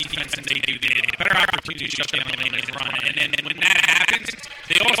rush defense than they do. They have better opportunity to shut down the lane and run. And then when that happens,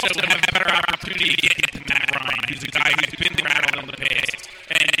 they also have a better opportunity to get into Matt Ryan, who's a guy who's been rattled on the pass.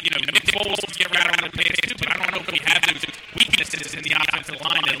 And, Nick Foles will get rattled on the pass too, but I don't know if we have those weaknesses in the offensive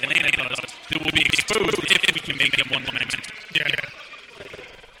line that Atlanta does that will be exposed if we can make them one-dimensional. Yeah.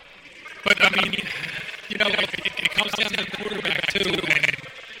 But, it comes down to the quarterback, too.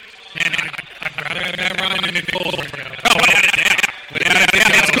 And I'd rather have Matt Ryan than Nick Foles right now. Oh, without a doubt.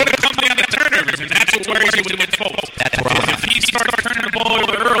 It's going to come down to turnovers, and that's what worries you with Nick Foles. If he starts turning the ball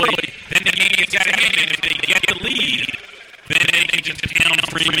over early, then the game gets out of hand. And if they get the lead, then they can just pound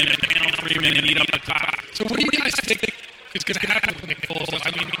Freeman and eat up the clock. So what do you guys think is going to happen with Nick Foles?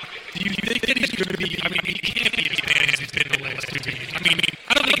 I mean, do you think that he's going to be, he can't be as bad as he's been the last 2 games.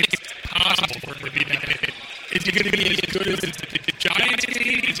 I don't think it's possible for him to be that bad. Is he going to be as good as the Giants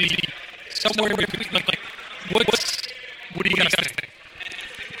game? Is he somewhere between, what do you guys think?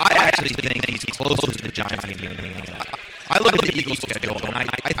 I actually think he's closer to the Giants game. I look at the Eagles schedule and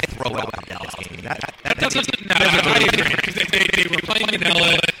I throw out the Dallas game. That doesn't. No, I agree because they were playing in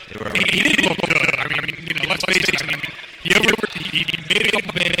LA. He didn't look good. Let's face it. He made a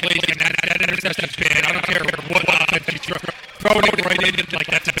couple bad plays and that interception's bad. I don't care what offense he's throwing it right in.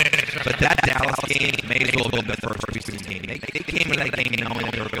 That's bad. But that Dallas game may as well have been the first preseason game. They came into that game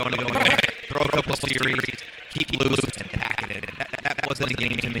knowing they were going to go in, throw a couple series, keep loose, and pack it in. That wasn't a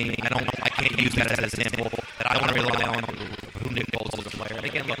game to me. I can't use that as a sample that I want to rely on who Nick Foles is a player. And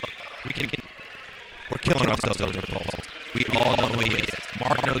again, look, we're killing ourselves over Foles. We all know who he is.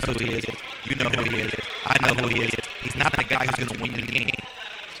 Mark knows who he is. You know who he is. I know who he is. He's not the guy who's going to win the game.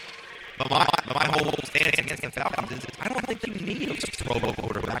 But my whole stance against the Falcons is I don't think you need a Pro Bowl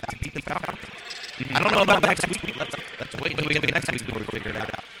quarterback to beat the Falcons. I don't know about next week. Let's wait until we get next week before we figure it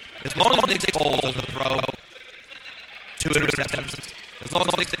out. As long as Nick Foles will throw 2 interceptions, as long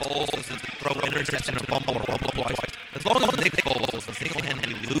as Nick Foles will throw an interception or fumble twice, as long as Nick Foles will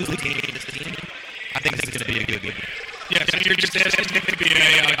single-handedly lose the game to this team, I think this is going to be a good game. Yeah, so you're just asking Nick to be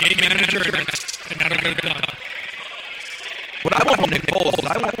a game manager and that'll get it done. What I want from Nick Foles is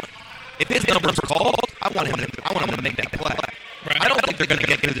if his numbers are called, I want him to make that play. Right. I don't think they're going to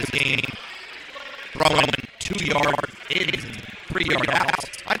get through this game throwing 2-yard ins and 3-yard outs.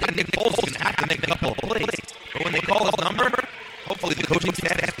 I think Nick Foles is going to have to make a couple of plays. But when they call his number, hopefully the coaching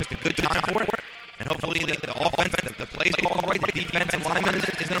staff has picked a good time for it. And hopefully the offense, the plays called right, the defensive lineman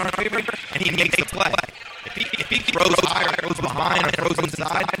is in our favor, and he makes the play. If he throws high or throws behind or throws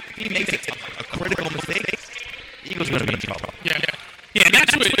inside, if he makes a critical mistake, the Eagles are going to be in trouble. Yeah, and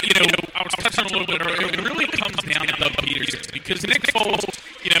that's what, I was touching a little bit earlier. It really comes down to Doug Peterson because Nick Foles,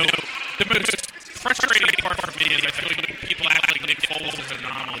 the most frustrating part for me is I feel like people act like Nick Foles is an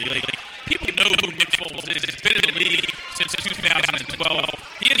anomaly. People know who Nick Foles is. He's been in the league since 2012.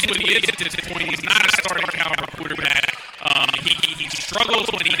 He is what he is at this point. He's not a starting caliber quarterback. He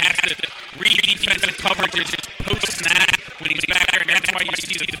struggles when he has to read defensive coverages post-snap when he's back there, and that's why you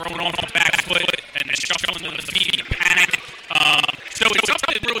see the throwing off the back foot and the shuffling of the feet and panic. So it's up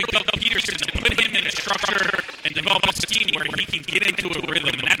to really Doug Peterson to put him in a structure and develop a scheme where he can get into a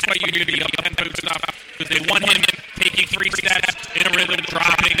rhythm. And that's why you hear the up-tempo stuff, because they want him taking 3 steps in a rhythm,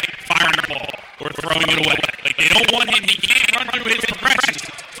 dropping, firing the ball, or throwing it away. They don't want him, he can't run through his progressions,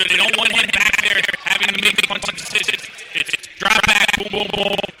 so they don't want him back there having to make a bunch of decisions. It's drop back, boom, boom,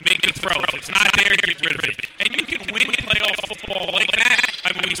 boom, make the throw. If it's not there, get rid of it. And you can win playoff football like that.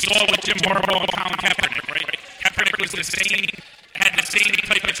 We saw with Jim Harbaugh and Colin Kaepernick, right? Kaepernick was had the same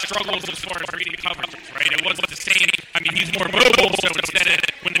type of struggles as far as reading coverages, right? It wasn't the same. He's more mobile, so instead of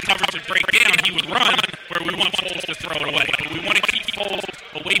when the coverage would break down, he would run, where we want Foles to throw it away. But we want to keep Foles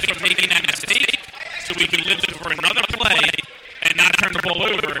away from making that mistake so we can live for another play and not turn the ball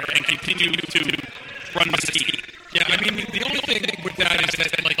over and continue to run the scheme. Yeah, the only thing with that is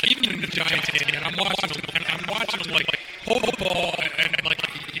that, even in the Giants game, and I'm watching him, hold the ball and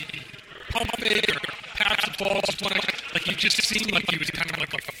pump it or pass the ball, you just seemed like he was kind of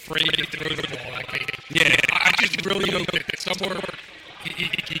afraid to throw the ball. I just really hope that somewhere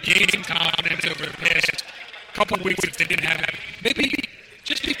he gained some confidence over the past couple of weeks if they didn't have it. Maybe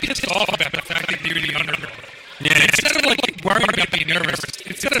just be pissed off about the fact that you're the underdog. Yeah. Instead of worrying about being nervous,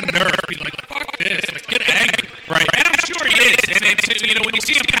 instead of nerve, be fuck this, get angry. Right. And I'm sure he is. And when you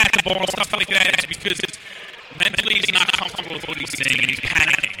see him pass the ball and stuff like that, it's because mentally he's not comfortable with what he's saying and he's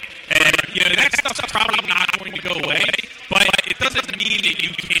panicking. And that stuff's probably not going to go away, but it doesn't mean that you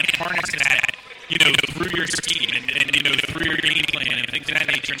can't harness that, through your scheme and through your game plan and things of that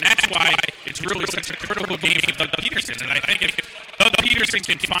nature. And that's why it's really such a critical game for Doug Peterson. And I think if Doug Peterson Peterson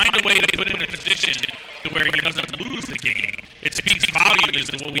can find a way to put him in a position to where he doesn't lose the game, it speaks volumes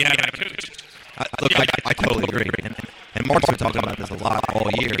to what we have in a coach. Look, I totally agree. And Mark's been talking about this a lot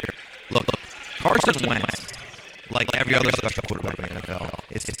all year. Look, Carson Wentz, like every other special quarterback in the NFL,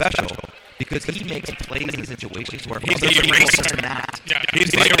 is special because he makes plays in situations where He's other the people eraser. are not. Yeah,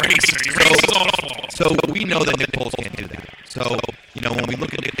 he's the eraser. He erases all the balls. So we know that Nick Foles can't do that. So, when we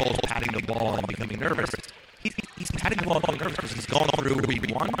look at Nick Foles patting the ball and becoming nervous, he's patting the ball and becoming nervous because he's gone through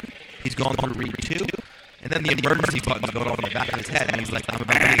read 1, he's gone through read 2, and then the emergency button's going off in the back of his head, and he's like, I'm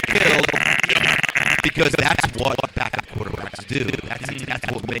about to get killed. Because that's what backup quarterbacks do.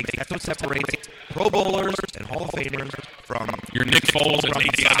 That's what separates Pro Bowlers and Hall of Famers from your Nick Foles and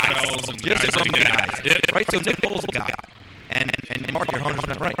Nate Sotels and just guys some like that. guys. Right? So Nick Foles is a guy. And Mark, you're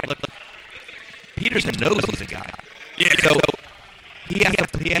 100% right. Look, Peterson knows he's a guy. Yeah. So he has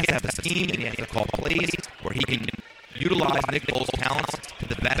to have a scheme and he has to call plays where he can utilize Nick Foles' talents to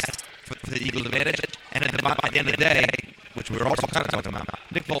the best for the Eagles' advantage. And at the end of the day, which we were also kind of talking about,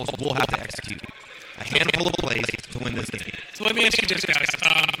 Nick Foles will have to execute a handful of plays to win this game. So let me ask you this, guys.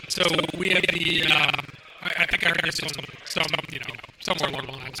 So we have the, I think I heard this on somewhere along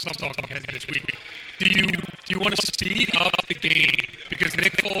the lines, some talking head this week. Do you want to speed up the game because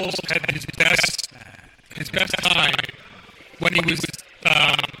Nick Foles had his best time when he was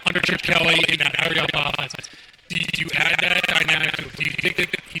under Chip Kelly in that area of offense? Do you add that dynamic to it? Do you think that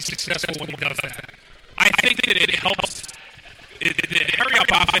he's successful when he does that? I think that it helps. The hurry-up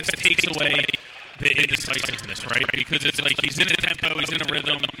offense takes away the indecisiveness, right? Because it's like he's in a tempo, he's in a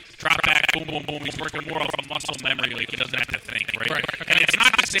rhythm, drop back, boom, boom, boom. He's working more off of muscle memory, like he doesn't have to think, right? And it's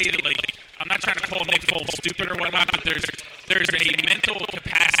not to say that, like, I'm not trying to call Nick Foles stupid or whatnot, but there's a mental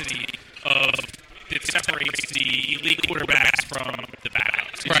capacity that separates the elite quarterbacks from the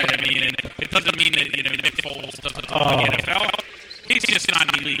backups. You know what I mean? And it doesn't mean that Nick Foles doesn't talk in the NFL. He's just not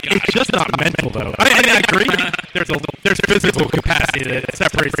an elite guy. It's just not mental, though. I agree. There's physical capacity that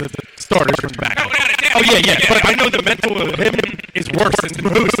separates the starters from the backup. Oh, yeah. But I know the mental of him is worse than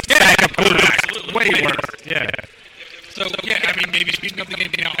most backup quarterbacks. Way worse. Yeah. So, I mean, maybe speaking of the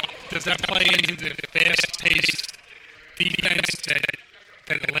game now, does that play into the fast-paced defense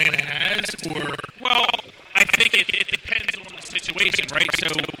that Atlanta has? Or well, I think it depends on the situation, right? So,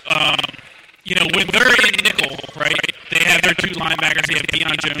 when they're in nickel, right, they have their two linebackers. They have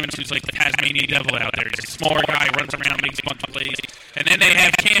Deion Jones, who's like the Tasmanian devil out there. He's a smaller guy, runs around, makes a bunch of plays. And then they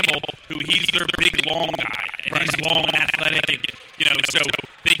have Campbell, who he's their big, long guy. And he's long and athletic. And, so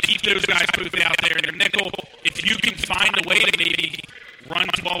they keep those guys both out there in their nickel. If you can find a way to maybe run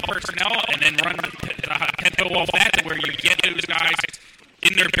 12 personnel and then run the tempo off that to where you get those guys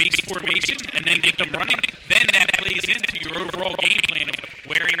in their base formation and then get them running, then that plays into your overall game plan of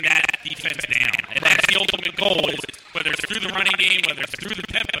wearing that defense down. And that's the ultimate goal, is whether it's through the running game, whether it's through the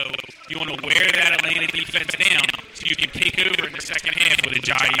tempo, you want to wear that Atlanta defense down so you can take over in the second half with a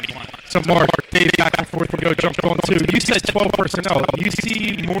giant plan. So, Mark, Dave back and forth and go jumped on too. You said 12 personnel. Do you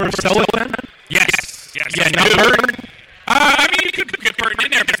see more Selleck then? Yes. Yeah, not Burton? I mean, you could get Burton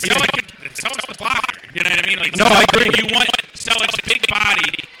in there, but Selleck's the blocker. You know what I mean? Like, no, I agree. You want Selleck's big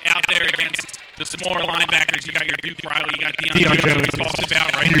body out there against the smaller linebackers. You got your Duke Riley, you got Deion Jones we talked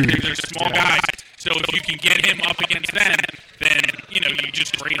about, right? They're small guys. So if you can get him up against them, then, you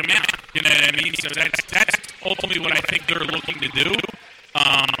just grade him out. You know what I mean? So that's ultimately what I think they're looking to do.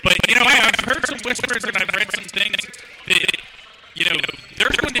 But, I've heard some whispers and I've read some things that,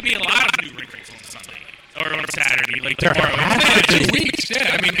 there's going to be a lot of new wrinkles on Sunday. Or on Saturday, like tomorrow. 2 weeks,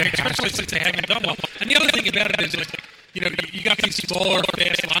 yeah. I mean, especially since they haven't done well. And the other thing about it is, like, you got these smaller,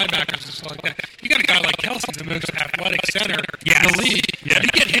 fast linebackers and stuff like that. You got a guy like Kelsey, the most athletic center in the league. Yeah. You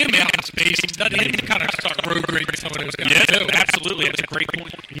get him out in space, and let him kind of start road grading some of those guys. Yeah, absolutely. That's a great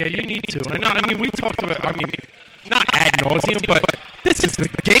point. Yeah, you need to. I mean, we talked about, not ad nauseum, but this is the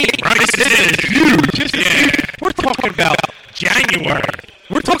game, right? This is huge. This is huge. We're talking about January.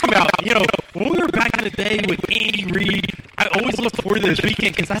 We're talking about, when we were back in the day with Andy Reid, I always looked forward to this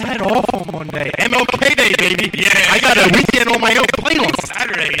weekend because I had off on Monday. MLK Day, baby. Yeah. I got a weekend on my own plane on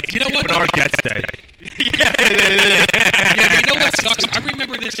Saturday. You know what? Our Jets Day. Yeah, you know what sucks? I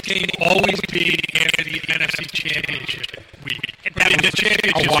remember this game always being after the NFC Championship week. The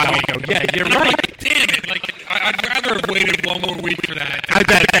championship a while ago. Yeah, you're right. right. Damn it. Like, I'd rather have waited one more week for that. I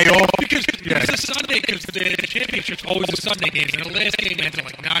bet a day off. Because it's a Sunday, because the championship's always a Sunday game, and the last game ends at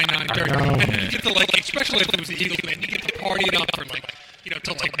like 9:30. And you get to, like, especially if it was the Eagles, man, you get to party it up for like,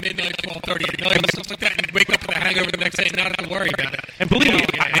 till like midnight, 12:30 at night, and stuff like that, and wake up with a hangover the next day and not have to worry about it. And believe me,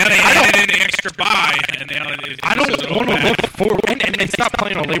 now they added in the extra bye, and I don't want to look forward, and they stopped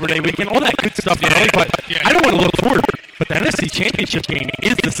playing on Labor Day weekend, all that good stuff, but I don't want to look forward But the NFC Championship game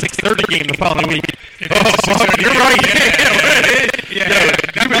is the 6:30 game the following week. You're right.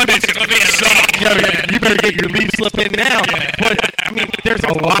 You better get your leave slip in now. But, I mean, there's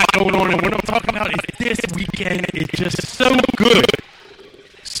a lot going on. And what I'm talking about is this weekend is just so good.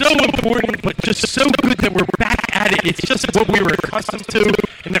 So important, but just so good that we're back at it. It's just what we were accustomed to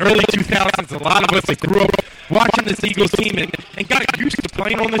in the early 2000s. A lot of us that grew up watching this Eagles team and got used to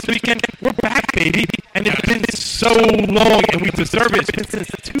playing on this weekend. We're back, baby. And it's been so long, and we deserve it. It's been since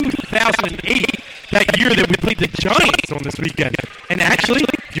 2008, that year that we played the Giants on this weekend. And actually,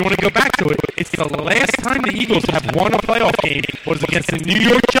 if you want to go back to it, it's the last time the Eagles have won a playoff game was against the New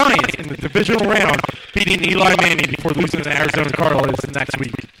York Giants in the divisional round, beating Eli Manning before losing to the Arizona Cardinals next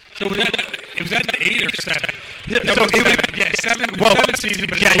week. So was that 8 or 7? No, so it was, 7. Well, 7 season,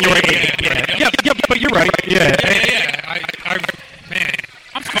 but January 8th. Yeah, but you're right. Yeah. Man,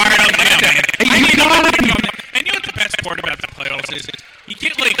 I'm fired up now, man. And you know what the best part about the playoffs is? You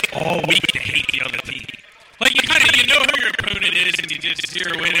get like all week to hate the other team. Like you know who your opponent is, and you just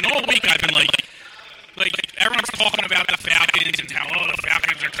zero in. And all week I've been like everyone's talking about the Falcons and how the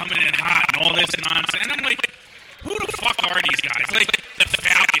Falcons are coming in hot and all this nonsense. And I'm like, who the fuck are these guys? Like the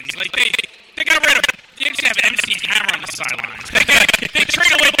Falcons, like they got rid of. They used to have MC Hammer on the sidelines. They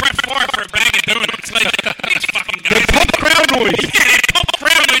traded away Brett Favre for a bag of donuts. Like these fucking guys. They pump crowd noise. Yeah, they pump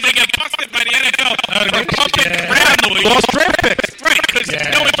crowd noise. They get busted by the NFL for pumping crowd noise. Lost draft picks. Right, because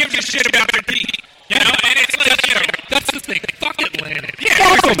no one gives a shit about their team. You know, and it's like, you know, that's the thing. Fuck Atlanta. Yeah,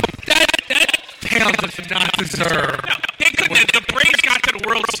 fuck them. That town does not deserve. No, they couldn't. The Braves got to the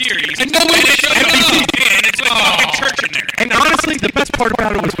World Series. And no one showed up. And it's like fucking church in there. And honestly, the best part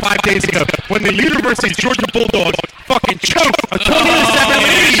about it was 5 days ago when the University of Georgia Bulldogs fucking choked a 20-7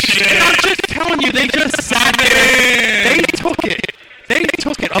 lead. And I'm just telling you, they just sat there. They took it. They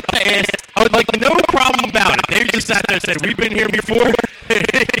took it up the ass. I was like, no problem about it. They just sat there and said, we've been here before.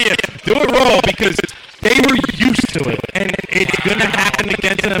 Yeah, do it raw because they were used to it. And it's going to happen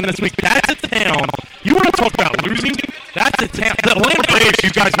against them this week. That's a town. You want to talk about losing? That's a town. The Atlanta Braves,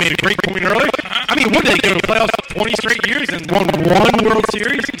 you guys made a great point earlier. I mean, what did they go to playoffs 20 straight years and won one World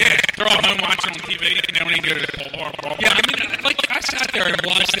Series? Yeah, they're all home watching on TV. They don't even go to the ball. Yeah, I mean, like, I sat there and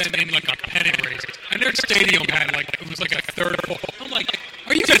watched them in, like, a pennant race. And their stadium had, like, it was like a third full. I'm like,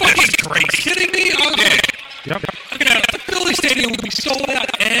 are you fucking kidding me? I was like, the Philly Stadium would be sold out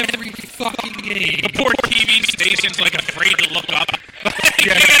every fucking game. The poor TV station's like afraid to look up.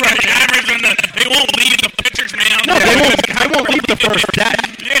 Yeah, they got the cameras and they won't leave the pitcher's mound. No, they won't leave the first deck.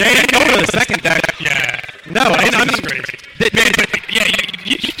 They ain't go to the second deck. Yeah. No, and I mean, crazy.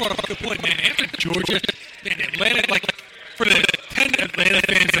 You just brought up a good point, man. After Georgia, man, Atlanta, like, for the 10 Atlanta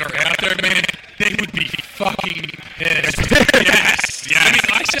fans that are out there, man, they would be fucking pissed. Yes. I mean,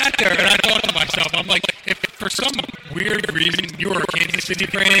 I sat there and I thought to myself, I'm like, if for some weird reason you were a Kansas City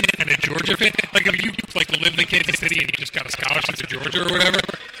fan and a Georgia fan, like if you like lived in Kansas City and you just got a scholarship to Georgia or whatever,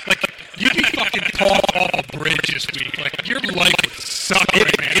 like you'd be fucking tossed off a bridge this week. Like your life would suck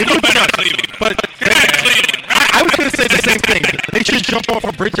right now. It would suck. But I was going to say the same thing. They should jump off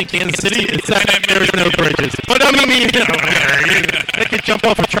a bridge in Kansas City, except there's no bridges. But I mean, you know, they could jump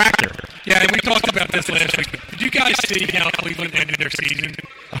off a tractor. Yeah, and we talked about this last week. Did you guys see how Cleveland ended their season?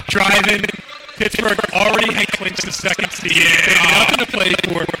 Driving. Pittsburgh already had clinched the second seed. They had nothing to play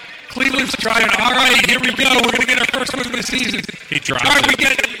for. Cleveland's driving. All right, here we go. We're going to get our first win of the season. He dropped all right,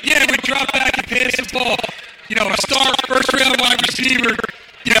 we drop back and pass the ball. You know, a star first-round wide receiver.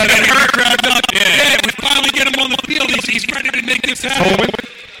 You know, that hurt grabbed up. Yeah, we finally get him on the field. He's ready to make this happen.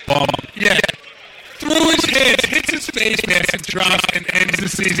 Yeah. Through his hands, hits his face mask and drops and ends the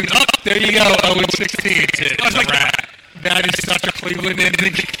season. There you go, 0-16. I was like, that is such a Cleveland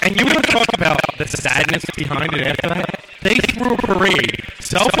ending. And you want to talk about the sadness behind it after that? They threw a parade,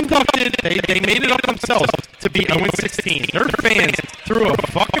 self-inducted, they made it up themselves to be 0-16. Their fans threw a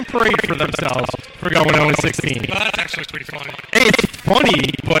fucking parade for themselves for going 0-16. Well, that's actually pretty funny. It's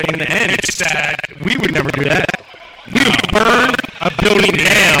funny, but in the end, it's sad. We would never do that. We would burn a building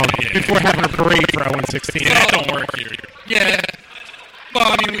down before having a parade for 0-16. That don't work here. Yeah.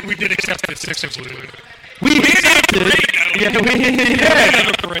 Well, I mean, we did accept the Sixers losing. We accepted it. Yeah,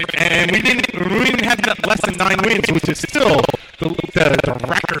 and we didn't have less than 9 wins, which is still the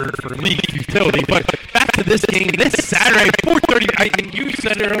record for league futility. But back to this game, this Saturday, 4:30. I think you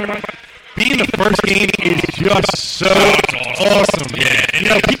said it earlier. Being the first game is just so awesome. Yeah, and you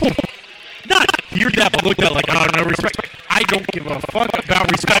know, people not hear that, but look at it like, oh, no respect. I don't give a fuck about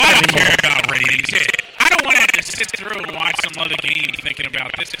respect I don't anymore. care about ratings. I don't want to have to sit through and watch some other game thinking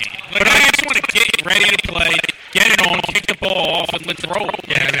about this game. Like, I just want to get ready to play, get it on, kick the ball off, and let's roll.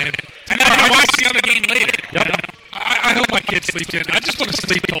 Yeah, man. And then I watch the other game later. Yep. I kid sleeps in. I just want to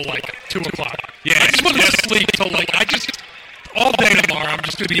sleep till like 2 o'clock. Yeah, I just want to sleep till like all day tomorrow. I'm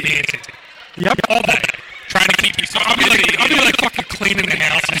just gonna be dancing. Yep. All day. Trying to keep you. I'll be like fucking cleaning the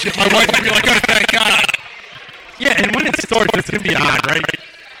house and shit. My wife will be like, oh, thank God. Yeah, and when it starts, it's going to be odd, right?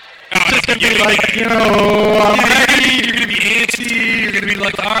 It's just going to be like, I'm ready. You're going to be antsy. You're going to be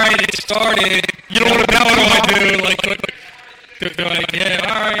like, all right, it started. You don't want to know what do I do. Like, they're like, yeah,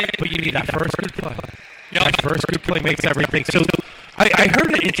 all right. But you need that first good play. Yep. That first good play makes everything. So I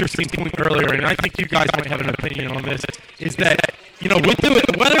heard an interesting point earlier, and I think you guys might have an opinion on this, is that, with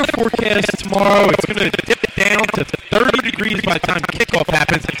the weather forecast tomorrow, it's going to dip down to 30 degrees by the time kickoff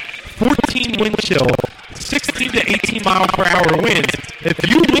happens, 14 wind chill, 16 to 18 mile per hour winds. If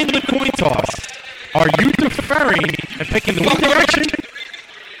you win the coin toss, are you deferring and picking the wind direction?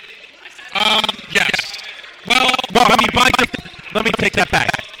 Yes. Well, I mean, let me take that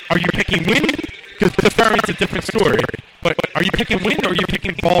back. Are you picking wind? Because deferring's a different story. But are you picking wind or are you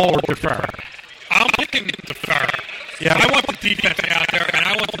picking ball or defer? I'm picking defer. Yeah. I want the defense out there, and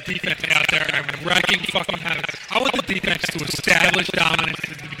I want the defense out there and wrecking fucking habits. I want the defense to establish dominance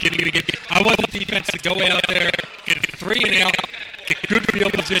at the beginning of the game. I want the defense to go out there, get a 3 and out, get good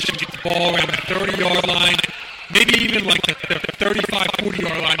field position, get the ball around the 30-yard line, maybe even like the 35,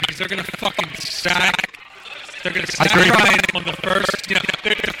 40-yard line, because they're going to fucking sack. They're going to sack Ryan on the first.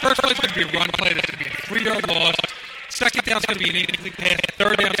 The first play is going to be a run play. That's going to be a 3-yard loss. Second down is going to be an incomplete pass.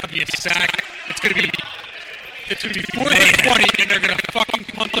 Third down is going to be a sack. It's going to be 4th and 20, and they're going to fucking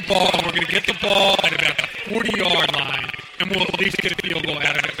punt the ball. We're going to get the ball at about the 40-yard line, and we'll at least get a field goal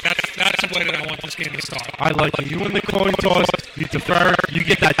out of it. That's the way that I want this game to start. I like it. You win the coin toss, you defer, you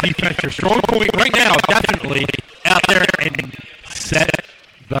get that defense, your strong point right now, definitely out there and set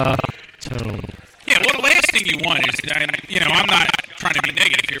the tone. Yeah, well, the last thing you want is, I'm not trying to be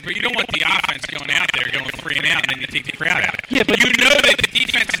negative here, but you don't want the offense going out there, going 3 and out, and then you take the crowd out. Yeah, but you know that the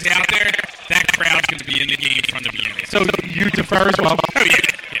defense is out there, that crowd's going to be in the game from the beginning. So you defer as well? Oh, yeah,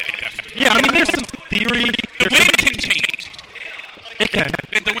 definitely. Yeah, I mean, there's some theory. The wind can change. It can.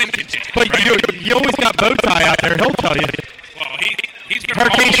 The wind can change. But right? you always got Bowtie out there, he'll tell you. Well, he's been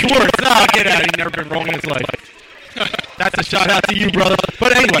Hurricane wrong. Schwartz. No, get out. He's never been wrong in his life. That's a shout out to you, brother.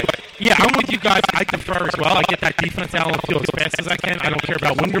 But anyway, yeah, I'm with you guys. I defer as well. I get that defense out on the field as fast as I can. I don't care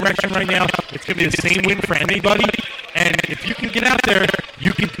about wind direction right now. It's going to be the same wind for anybody. And if you can get out there,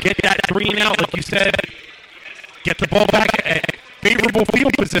 you can get that 3 and out, like you said. Get the ball back at favorable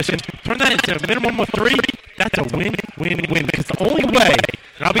field position. Turn that into a minimum of 3. That's a win. Because the only way,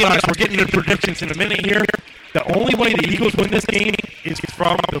 and I'll be honest, we're getting into predictions in a minute here. The only way the Eagles win this game is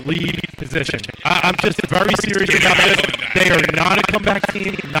from the lead position. I'm just very serious about this. They are not a comeback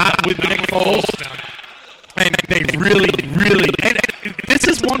team, not with Nick Foles. And they really, and this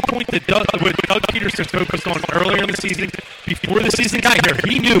is one point that Doug Peterson focused on earlier in the season. Before the season got here,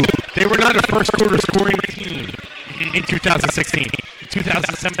 he knew they were not a first quarter scoring team in 2016. In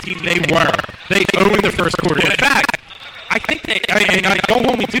 2017, they were. They owned the first quarter. In fact, I think and I don't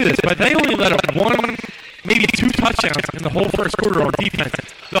want me to do this, but they only let up 1, maybe 2 touchdowns in the whole first quarter on defense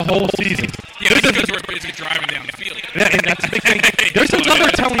the whole season. Yeah, because we're busy driving down the field. And that's the big thing. There's another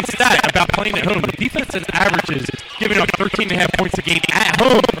telling stat about playing at home. The defense's averages giving up 13.5 points a game at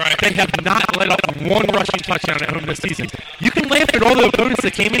home. Right. They have not let up 1 rushing touchdown at home this season. You can laugh at all the opponents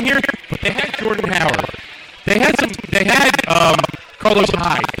that came in here, but they had Jordan Howard. They had Carlos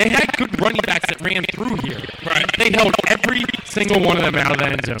Hyde. They had good running backs that ran through here. Right. They held every single one of them out of the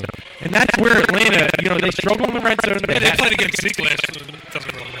end zone. And that's where Atlanta, they struggle in the red zone. They played against Zeke last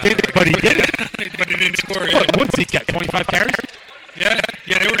year. But he did it. But he didn't score. What's Zeke get, 25 carries? Yeah,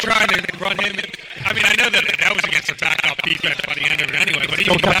 they were trying to run him. I mean, I know that was against a backup defense by the end of it anyway, but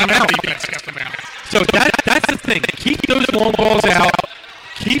even the backup defense kept them out. So that's the thing. Keep those long balls out.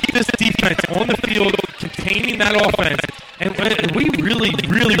 Keep this defense on the field, containing that offense. And we really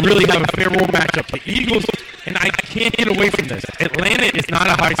have a favorable matchup. The Eagles, and I can't get away from this, Atlanta is not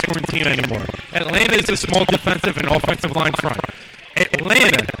a high-scoring team anymore. Atlanta is a small defensive and offensive line front.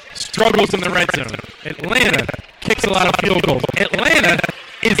 Atlanta struggles in the red zone. Atlanta kicks a lot of field goals. Atlanta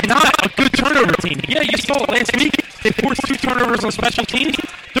is not a good turnover team. Yeah, you saw it last week. They forced 2 turnovers on special teams.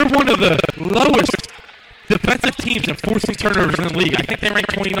 They're one of the lowest defensive teams in forcing turnovers in the league. I think they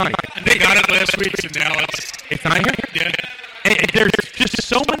ranked 29th. And they got it last week, so now it's not here? Yeah. And there's just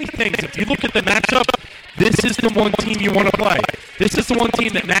so many things. If you look at the matchup, this is the one team you want to play. This is the one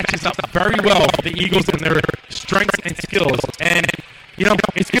team that matches up very well for the Eagles and their strengths and skills. And,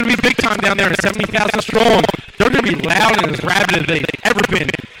 it's going to be big time down there at 70,000 strong. They're going to be loud and as rabid as they've ever been.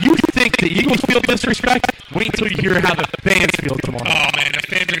 You think the Eagles feel disrespect, wait until you hear how the fans feel tomorrow. Oh, man, the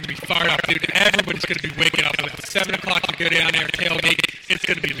fans are going to be fired up, dude. Everybody's going to be waking up at 7 o'clock to go down there and tailgate. It's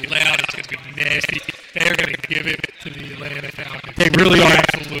going to be loud. It's going to be nasty. They're going to give it to the Atlanta Falcons. They really are.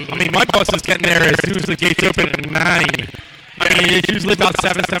 Absolutely. I mean, my bus is getting there as soon as the gates open at 9. I mean, it's usually about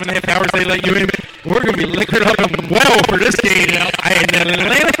 7.5 hours they let you in. We're going to be liquored up and well for this game. And the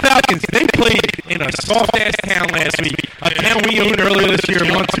Atlanta Falcons, they played in a soft-ass town last week. A town we owned earlier this year.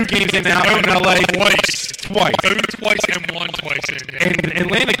 Won 2 games in out in L.A. Twice. Owned twice and won twice. And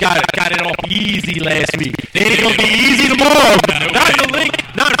Atlanta got it off easy last week. They ain't going to be easy tomorrow. Not in the link,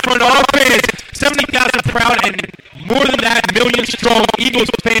 not in front of our fans. 70,000 proud and more than that, million strong Eagles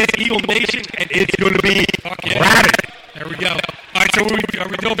fans, Eagle Nation, and it's going to be rabid. There we go. All right, so are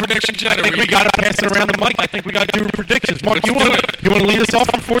we doing predictions yet? I think we got to pass it around the mic. I think we got to do predictions. Mark, you want to lead us off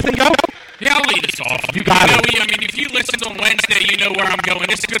on 4th and go? Yeah, I'll lead us off. You got it. I mean, if you listened on Wednesday, you know where I'm going.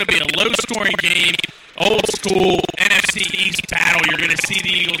 This is going to be a low-scoring game, old-school NFC East battle. You're going to see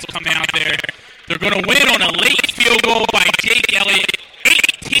the Eagles come out there. They're going to win on a late field goal by Jake Elliott,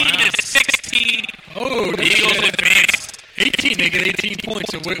 18-16. Oh, the Eagles advance. 18, they get 18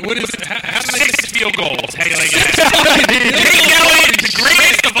 points. So what is it? How many 6 field goals? How do you like that? Jake Elliott is the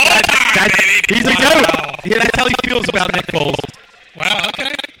greatest of all time, baby. He's a goat. Yeah, that's how he feels about Nick Foles. Wow,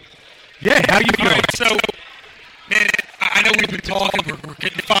 okay. Yeah, how you feel? All right, so, man, I know we've been talking. We're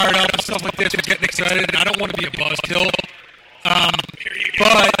getting fired up and stuff like this. We're getting excited, and I don't want to be a buzzkill.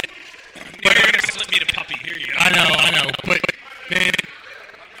 But you're going to slip me the puppy. Here you go. I know. But, man,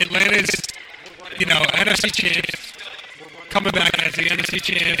 Atlanta's, NFC champs. Coming back as the NFC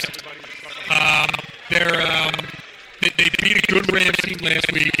champs. They beat a good Rams team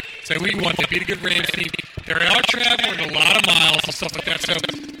last week. So we won. They beat a good Rams team. They're out traveling a lot of miles and stuff like that. So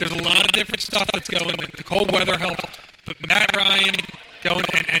there's a lot of different stuff that's going. The cold weather helps. But Matt Ryan going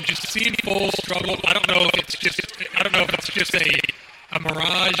and just seeing Foles struggle. I don't know if it's just a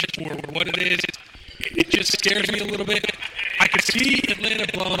mirage or what it is. It just scares me a little bit. I could see Atlanta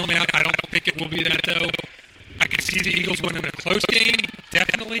blowing them out. I don't think it will be that though. I can see the Eagles winning a close game,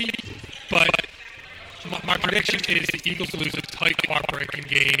 definitely, but my prediction is the Eagles lose a tight, heartbreaking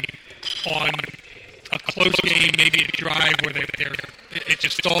game on a close game, maybe a drive where it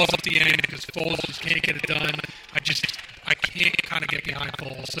just stalls at the end because Foles just can't get it done. I can't kind of get behind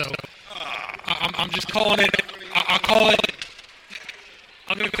Foles, so I'm just calling it. I'm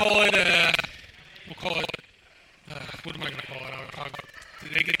going to call it. We'll call it. What am I going to call it?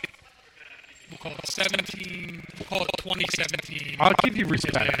 We'll call it 17. We'll call it 2017. I'll give you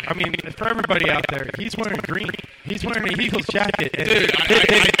respect. I mean, for everybody out there, he's wearing green. He's wearing an Eagles jacket. Dude,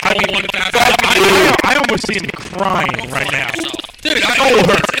 I don't want to pass. I almost see him crying right now. Dude,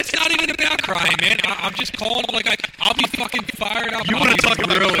 it's not even about crying, man. I'm just calling I'll be fucking fired up. You want to talk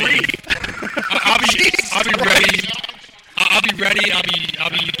about green? I'll be ready. I'll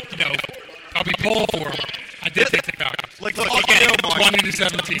be pulling for him. I did take the Falcons. Look, again,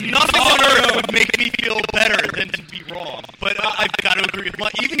 20-17. Nothing on earth would make me feel better than to be wrong. But I've got to agree with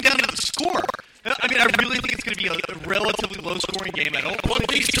Mike, even down to the score. I mean, I really think it's going to be a relatively low-scoring game. I don't put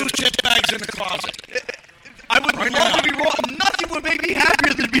these 2 chip bags in the closet. I would love to be wrong. Nothing would make me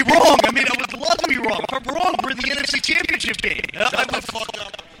happier than to be wrong. I mean, I would love to be wrong. If I'm wrong, we're in the NFC Championship game.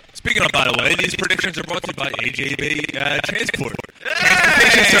 Speaking of, by the way, these predictions are brought to you by AJB Transportation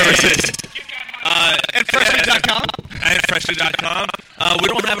Services. And Freshly.com. And Freshly.com. We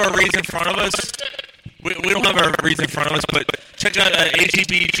don't have our reads in front of us. We don't have our reads in front of us, but check out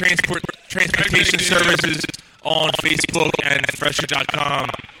AGB Transportation Services on Facebook and Freshly.com.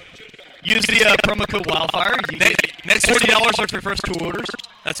 Use the promo code Wildfire. You get next $40 off your first 2 orders.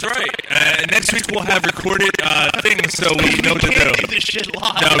 That's right. Next week we'll have recorded things so we know what to do. We can't do this shit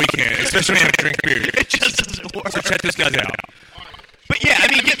live. No, we can't, especially when we have a drink beer. It just doesn't work. So check this guys out. But yeah, I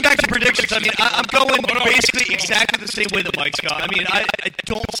mean, getting back to predictions, I mean, I'm going basically exactly the same way that Mike's gone. I mean, I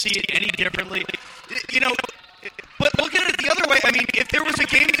don't see it any differently. But look at it the other way. I mean, if there was a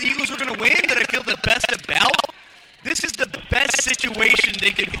game that the Eagles were going to win that I feel the best about, this is the best situation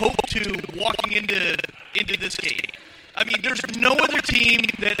they could hope to walking into this game. I mean, there's no other team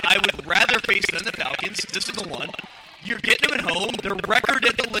that I would rather face than the Falcons. This is the one. You're getting them at home. Their record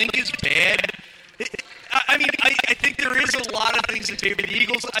at the Link is bad. I mean, I think there is a lot of things that favor the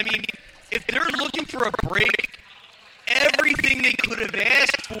Eagles. I mean, if they're looking for a break, everything they could have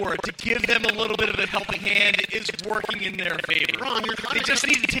asked for to give them a little bit of a helping hand is working in their favor. Ron, they just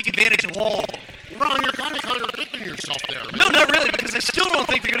need to take advantage of all of them. Ron, you're kind of contradicting yourself there. No, not really, because I still don't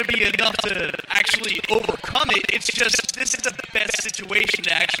think they're going to be enough to actually overcome it. It's just this is the best situation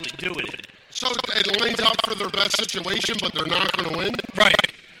to actually do it in. So it lines up for their best situation, but they're not going to win? Right.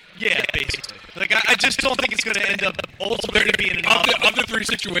 Yeah, basically. Like, I just don't think it's going to end up ultimately being enough. Of the three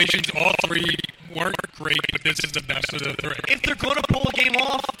situations, all three weren't great, but this is the best of the three. If they're going to pull a game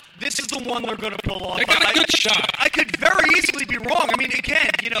off, this is the one they're going to pull off. They got a good shot. I could very easily be wrong. I mean, again,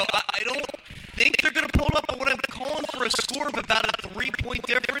 I don't think they're going to pull it up, but when I'm calling for a score of about a 3-point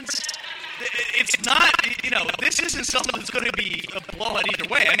difference, it's not, this isn't something that's going to be a blowout either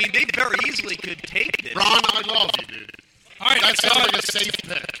way. I mean, they very easily could take this. Ron, I love you, dude. All right, that sounds like a safe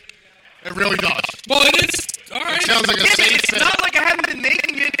pick. It really does. Well, it is. All right. It sounds like a safe It's pick. not like I haven't been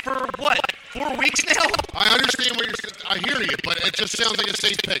making it for, 4 weeks now? I understand what you're saying. I hear you, but it just sounds like a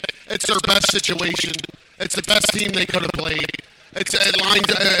safe pick. It's their best situation. It's the best team they could have played. It lines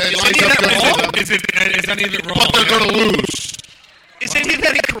up good for them. Is any of it wrong? But they're going to lose. Is any of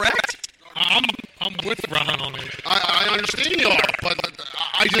that incorrect? I'm with Ron on it. I understand you are, but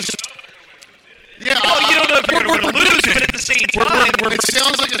I just... Yeah, well, you don't know if you're going to lose, but at the same time... It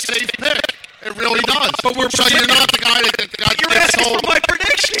sounds like a safe pick. It really does. But so you're not the guy that You're gets asking told... for my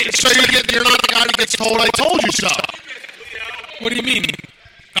prediction. So you're not the guy that gets told, I told you so. What do you mean?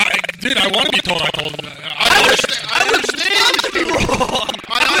 I want to be told I told you. I understand you to be wrong.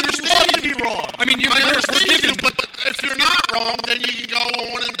 I understand you to be wrong. I mean, I understand you, but if you're not wrong, then you can go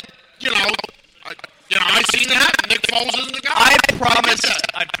on and, I've seen it happen. Nick Foles isn't the guy. I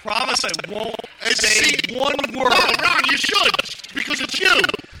promise I won't say one word. No, Ron, you should, because it's you.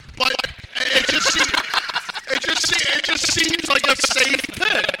 But it just seems like a safe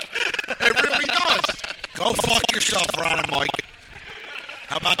pick. It really does. Go fuck yourself, Ron and Mike.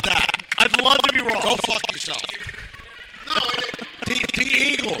 How about that? I'd love to be wrong. Go fuck yourself. No, the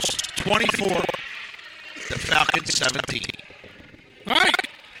Eagles 24, the Falcons 17. All right.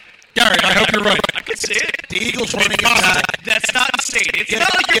 Gary, I hope you're right. I could see it. The Eagles running attack. That's not insane. It's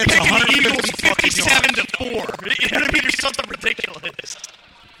not like you're picking the Eagles 57-4. You know what I mean? There's something ridiculous.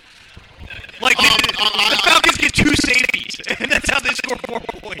 Like, the Falcons get 2 safeties, and that's how they score 4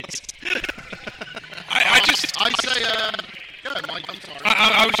 points. I say, go ahead, Mike, I'm sorry.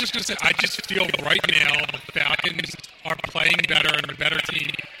 I was just going to say, I just feel right now the Falcons are playing better and a better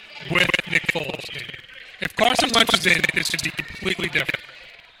team with Nick Foles in. If Carson Wentz was in, this would be completely different.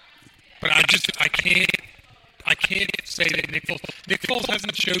 But I can't say that Nick Foles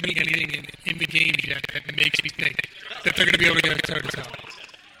hasn't showed me anything in the game yet that makes me think that they're going to be able to get a toe-to-toe.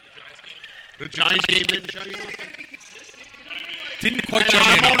 The Giants game didn't show you nothing? Didn't quite show me.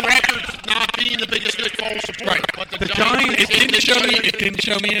 I'm on record not being the biggest Nick Foles supporter. Right. But The Giants, it didn't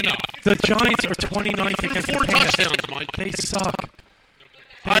show me enough. The Giants are 29th against the 4 pass. touchdowns, Mike. They suck.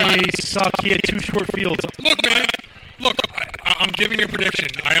 They suck. He had 2 short fields. Look, man. Look, I'm giving you a prediction.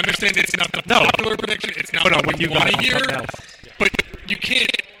 I understand it's not the popular prediction. It's not what you want to hear. But you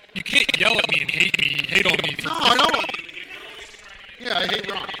can't yell at me and hate on me. No, I don't. Yeah, I hate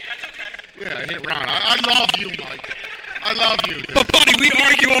Ron. I love you, Mike. I love you, dude. But, buddy, we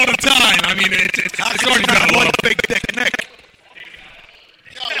argue all the time. I mean, it's already got a lot of Big Dick Nick.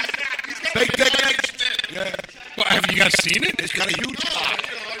 Big Dick Nick. Yeah. Well, have you guys seen it? He's got a huge cock.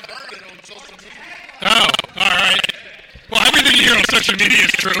 Oh, all right. Well, everything you hear on social media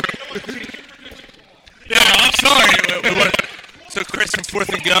is true. Yeah, I'm sorry. So, Chris, from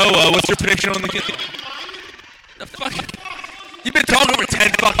 4th and Go, what's your prediction on the game? The fuck? You've been talking for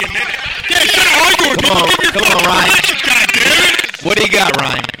 10 fucking minutes. Yeah, shut up, arguing. Come on, Ryan. God damn it. What do you got,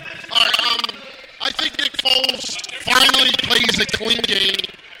 Ryan? All right, I think Nick Foles finally plays a clean game.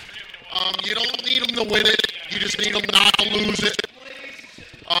 You don't need him to win it. You just need him not to lose it.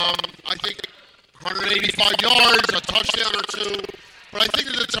 I think 185 yards, a touchdown or 2. But I think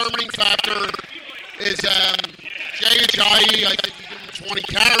the determining factor is Jay Ajayi. I think he gives him 20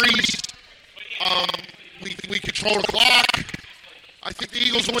 carries. We control the clock. I think the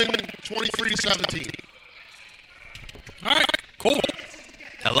Eagles win 23-17. All right, cool.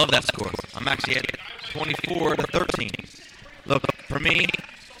 I love that score. I'm actually at 24-13. Look, for me,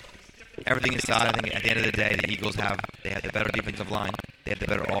 everything aside, I think at the end of the day, the Eagles had the better defensive line. They had the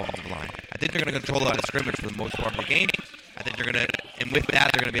better offensive line. I think they're going to control the line of scrimmage for the most part of the game. I think they're going to, and with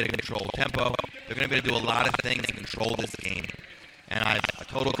that, they're going to be able to control tempo. They're going to be able to do a lot of things to control this game. And I have a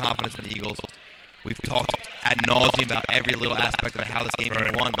total confidence in the Eagles. We've talked ad nauseum about every little aspect of how this game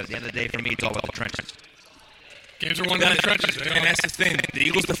is won, but at the end of the day, for me, it's all about the trenches. Games are won in the trenches. And that's the thing. The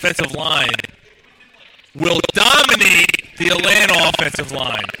Eagles' defensive line will dominate the Atlanta offensive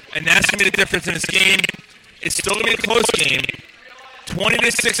line. And that's going to be the difference in this game. It's still going to be a close game.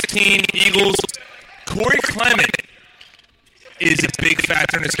 20-16, Eagles. Corey Clement is a big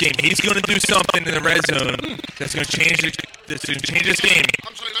factor in this game. He's going to do something in the red zone that's going to change this game.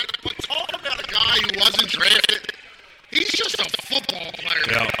 I'm sorry, but talk about a guy who wasn't drafted. He's just a football player.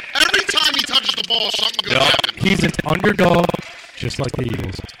 Yeah. time he touches the ball, something good happens. He's an underdog, just like the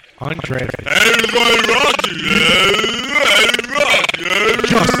Eagles. Undrafted.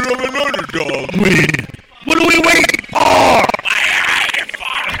 Just an underdog. Win. What are we waiting for?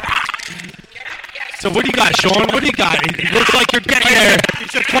 So what do you got, Sean? What do you got? It looks like you're getting there. He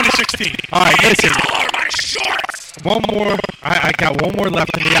said 2016. All right, listen. All my shorts. One more. I got one more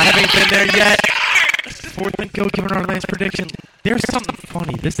left in me. I haven't been there yet. Fourth and go, given our last prediction. There's something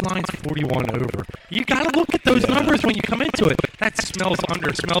funny. This line's 41 over. You got to look at those numbers when you come into it. That smells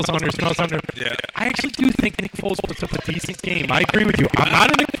under. Yeah. I actually do think Nick Foles puts up a decent game. I agree with you. I'm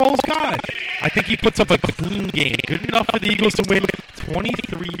not a Nick Foles guy. I think he puts up a clean game. Good enough for the Eagles to win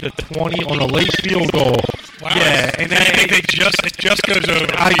 23-20 on a late field goal. Wow. Yeah, and I think it just goes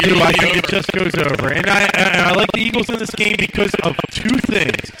over. I do. I think it just goes over. And I like the Eagles in this game because of two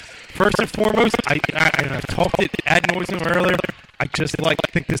things. First and foremost, I talked it ad nauseum earlier. I just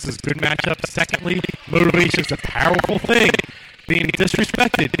think this is a good matchup. Secondly, motivation is a powerful thing. Being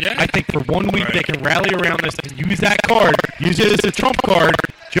disrespected, I think for 1 week they can rally around this and use that card, use it as a trump card,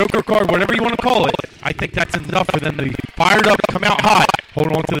 joker card, whatever you want to call it. I think that's enough for them to be fired up, come out hot,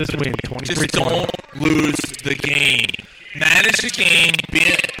 hold on to this win. 23-20. Just don't lose the game. Manage the game.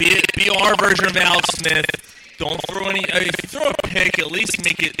 Be our version of Alex Smith. Don't throw any. If you throw a pick, at least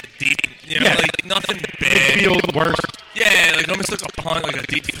make it deep. Like nothing bad. Feel worse. Yeah, like almost like a punt, like a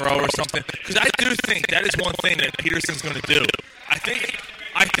deep throw or something. Because I do think that is one thing that Peterson's going to do. I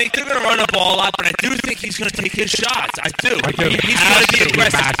think they're going to run the ball a lot, but I do think he's going to take his shots. I do. He's going to be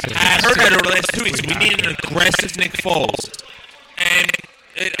aggressive. I heard that over the last 2 weeks. We need an aggressive Nick Foles. And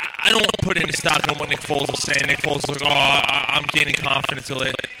I don't want to put any stock on what Nick Foles is saying. Nick Foles is like, I'm gaining confidence.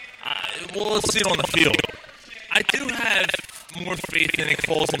 Well, let's see it on the field. I do have more faith in Nick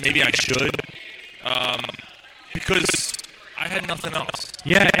Foles than maybe I should, because I had nothing else.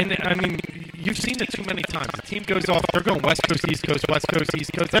 Yeah, and I mean, you've seen it too many times. The team goes off. They're going West Coast, East Coast, West Coast,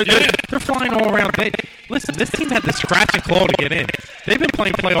 East Coast. They're flying all around. Listen, this team had to scratch and claw to get in. They've been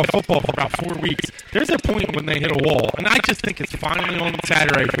playing playoff football for about 4 weeks. There's a point when they hit a wall, and I just think it's finally on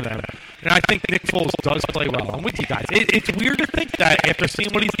Saturday for them. And I think Nick Foles does play well. I'm with you guys. It's weird to think that after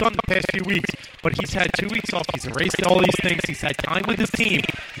seeing what he's done the past few weeks, but he's had 2 weeks off. He's erased all these things. He's had time with his team,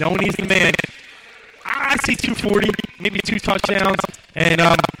 knowing he's the man. I see 240, maybe 2 touchdowns, and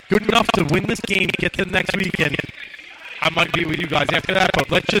good enough to win this game, get to the next week, and I might be with you guys after that,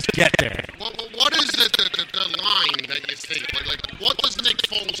 but let's just get there. What is the line that you think? Like, what does Nick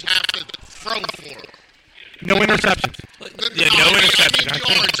Foles have to throw for? No interceptions. Yeah, no interceptions. I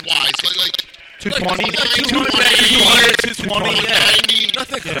mean, yards-wise, like 220? 220, yeah.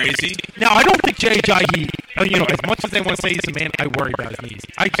 Nothing crazy. Now, I don't think J.J. as much as they want to say he's a man, I worry about his knees.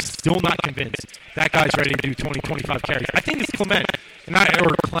 I'm still not convinced that guy's ready to do 20, 25 carries. I think it's Clement,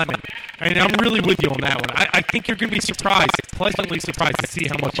 or Clement. And I'm really with you on that one. I think you're going to be surprised, pleasantly surprised to see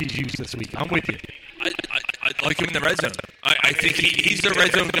how much he's used this week. I'm with you. I like him in the red zone. I think he's the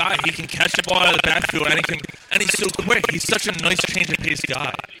red zone guy. He can catch the ball out of the backfield, and he's so quick. He's such a nice change of pace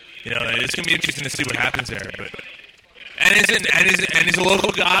guy. It's going to be interesting to see what happens there. And he's a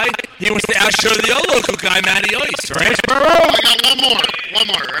local guy. He wants to outshow the other local guy, Matty Ice, right? I got one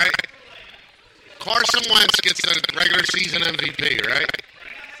more, right? Carson Wentz gets the regular season MVP, right?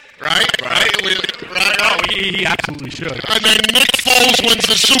 Right? He absolutely should. And then Nick Foles wins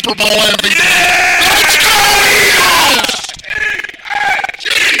the Super Bowl MVP. Yeah! Let's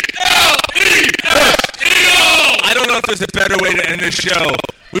go, Eagles! I don't know if there's a better way to end this show.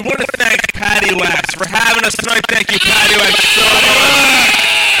 We want to thank Patty Wax for having us tonight. Thank you, Patty Wax, so much.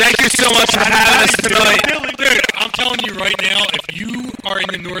 Thank you so much for having us tonight. Dude, I'm telling you right now, if you are in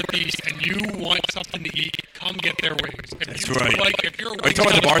the Northeast and you want something to eat, come get their wings. That's right. If you're Are you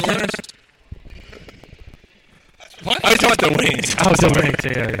talking about the bartenders? What? I was talking about the wings. Oh, the wings,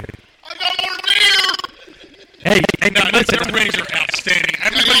 yeah. I got more beer! Hey, listen, their wings are outstanding.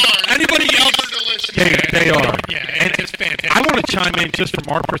 Anybody else? They are. Yeah, and it's fantastic. I want to chime in just from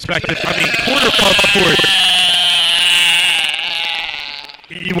our perspective. I mean, Quarter Pup Sports.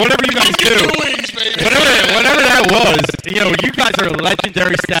 Whatever you guys do, whatever that was, you guys are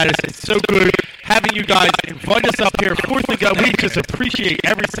legendary status. It's so good having you guys invite us up here. Fourth and Go, we just appreciate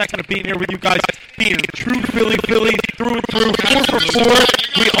every second of being here with you guys. Being a true Philly through and through. 4 for 4.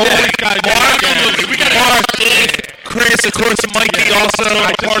 We always got to get We got Mark, Chris, of course, Mikey, also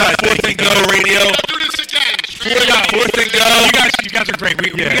part of Fourth and Go Radio. Do this again. Fourth and Go. You guys are great.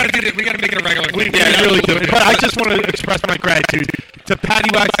 We got to do it. We got to make it a regular thing. We really do. But I just want to express my gratitude to Patty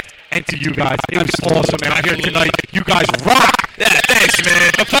Wax and to you guys. It was awesome out here tonight. You guys rock. Yeah, thanks,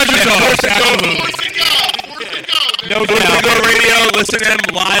 man. The pleasure's ours. Fourth and Go. No Fourth and Go Radio. Listen to them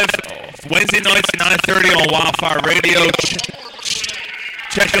live Wednesday nights, 9:30 on Wildfire Radio.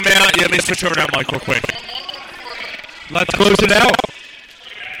 Check them out. Yeah, let me switch over that mic real quick. Let's close it out.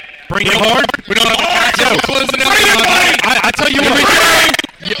 Bring it hard. We don't have a catch. Yo, We're closing out. I tell you what.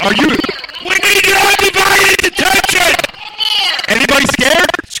 Are you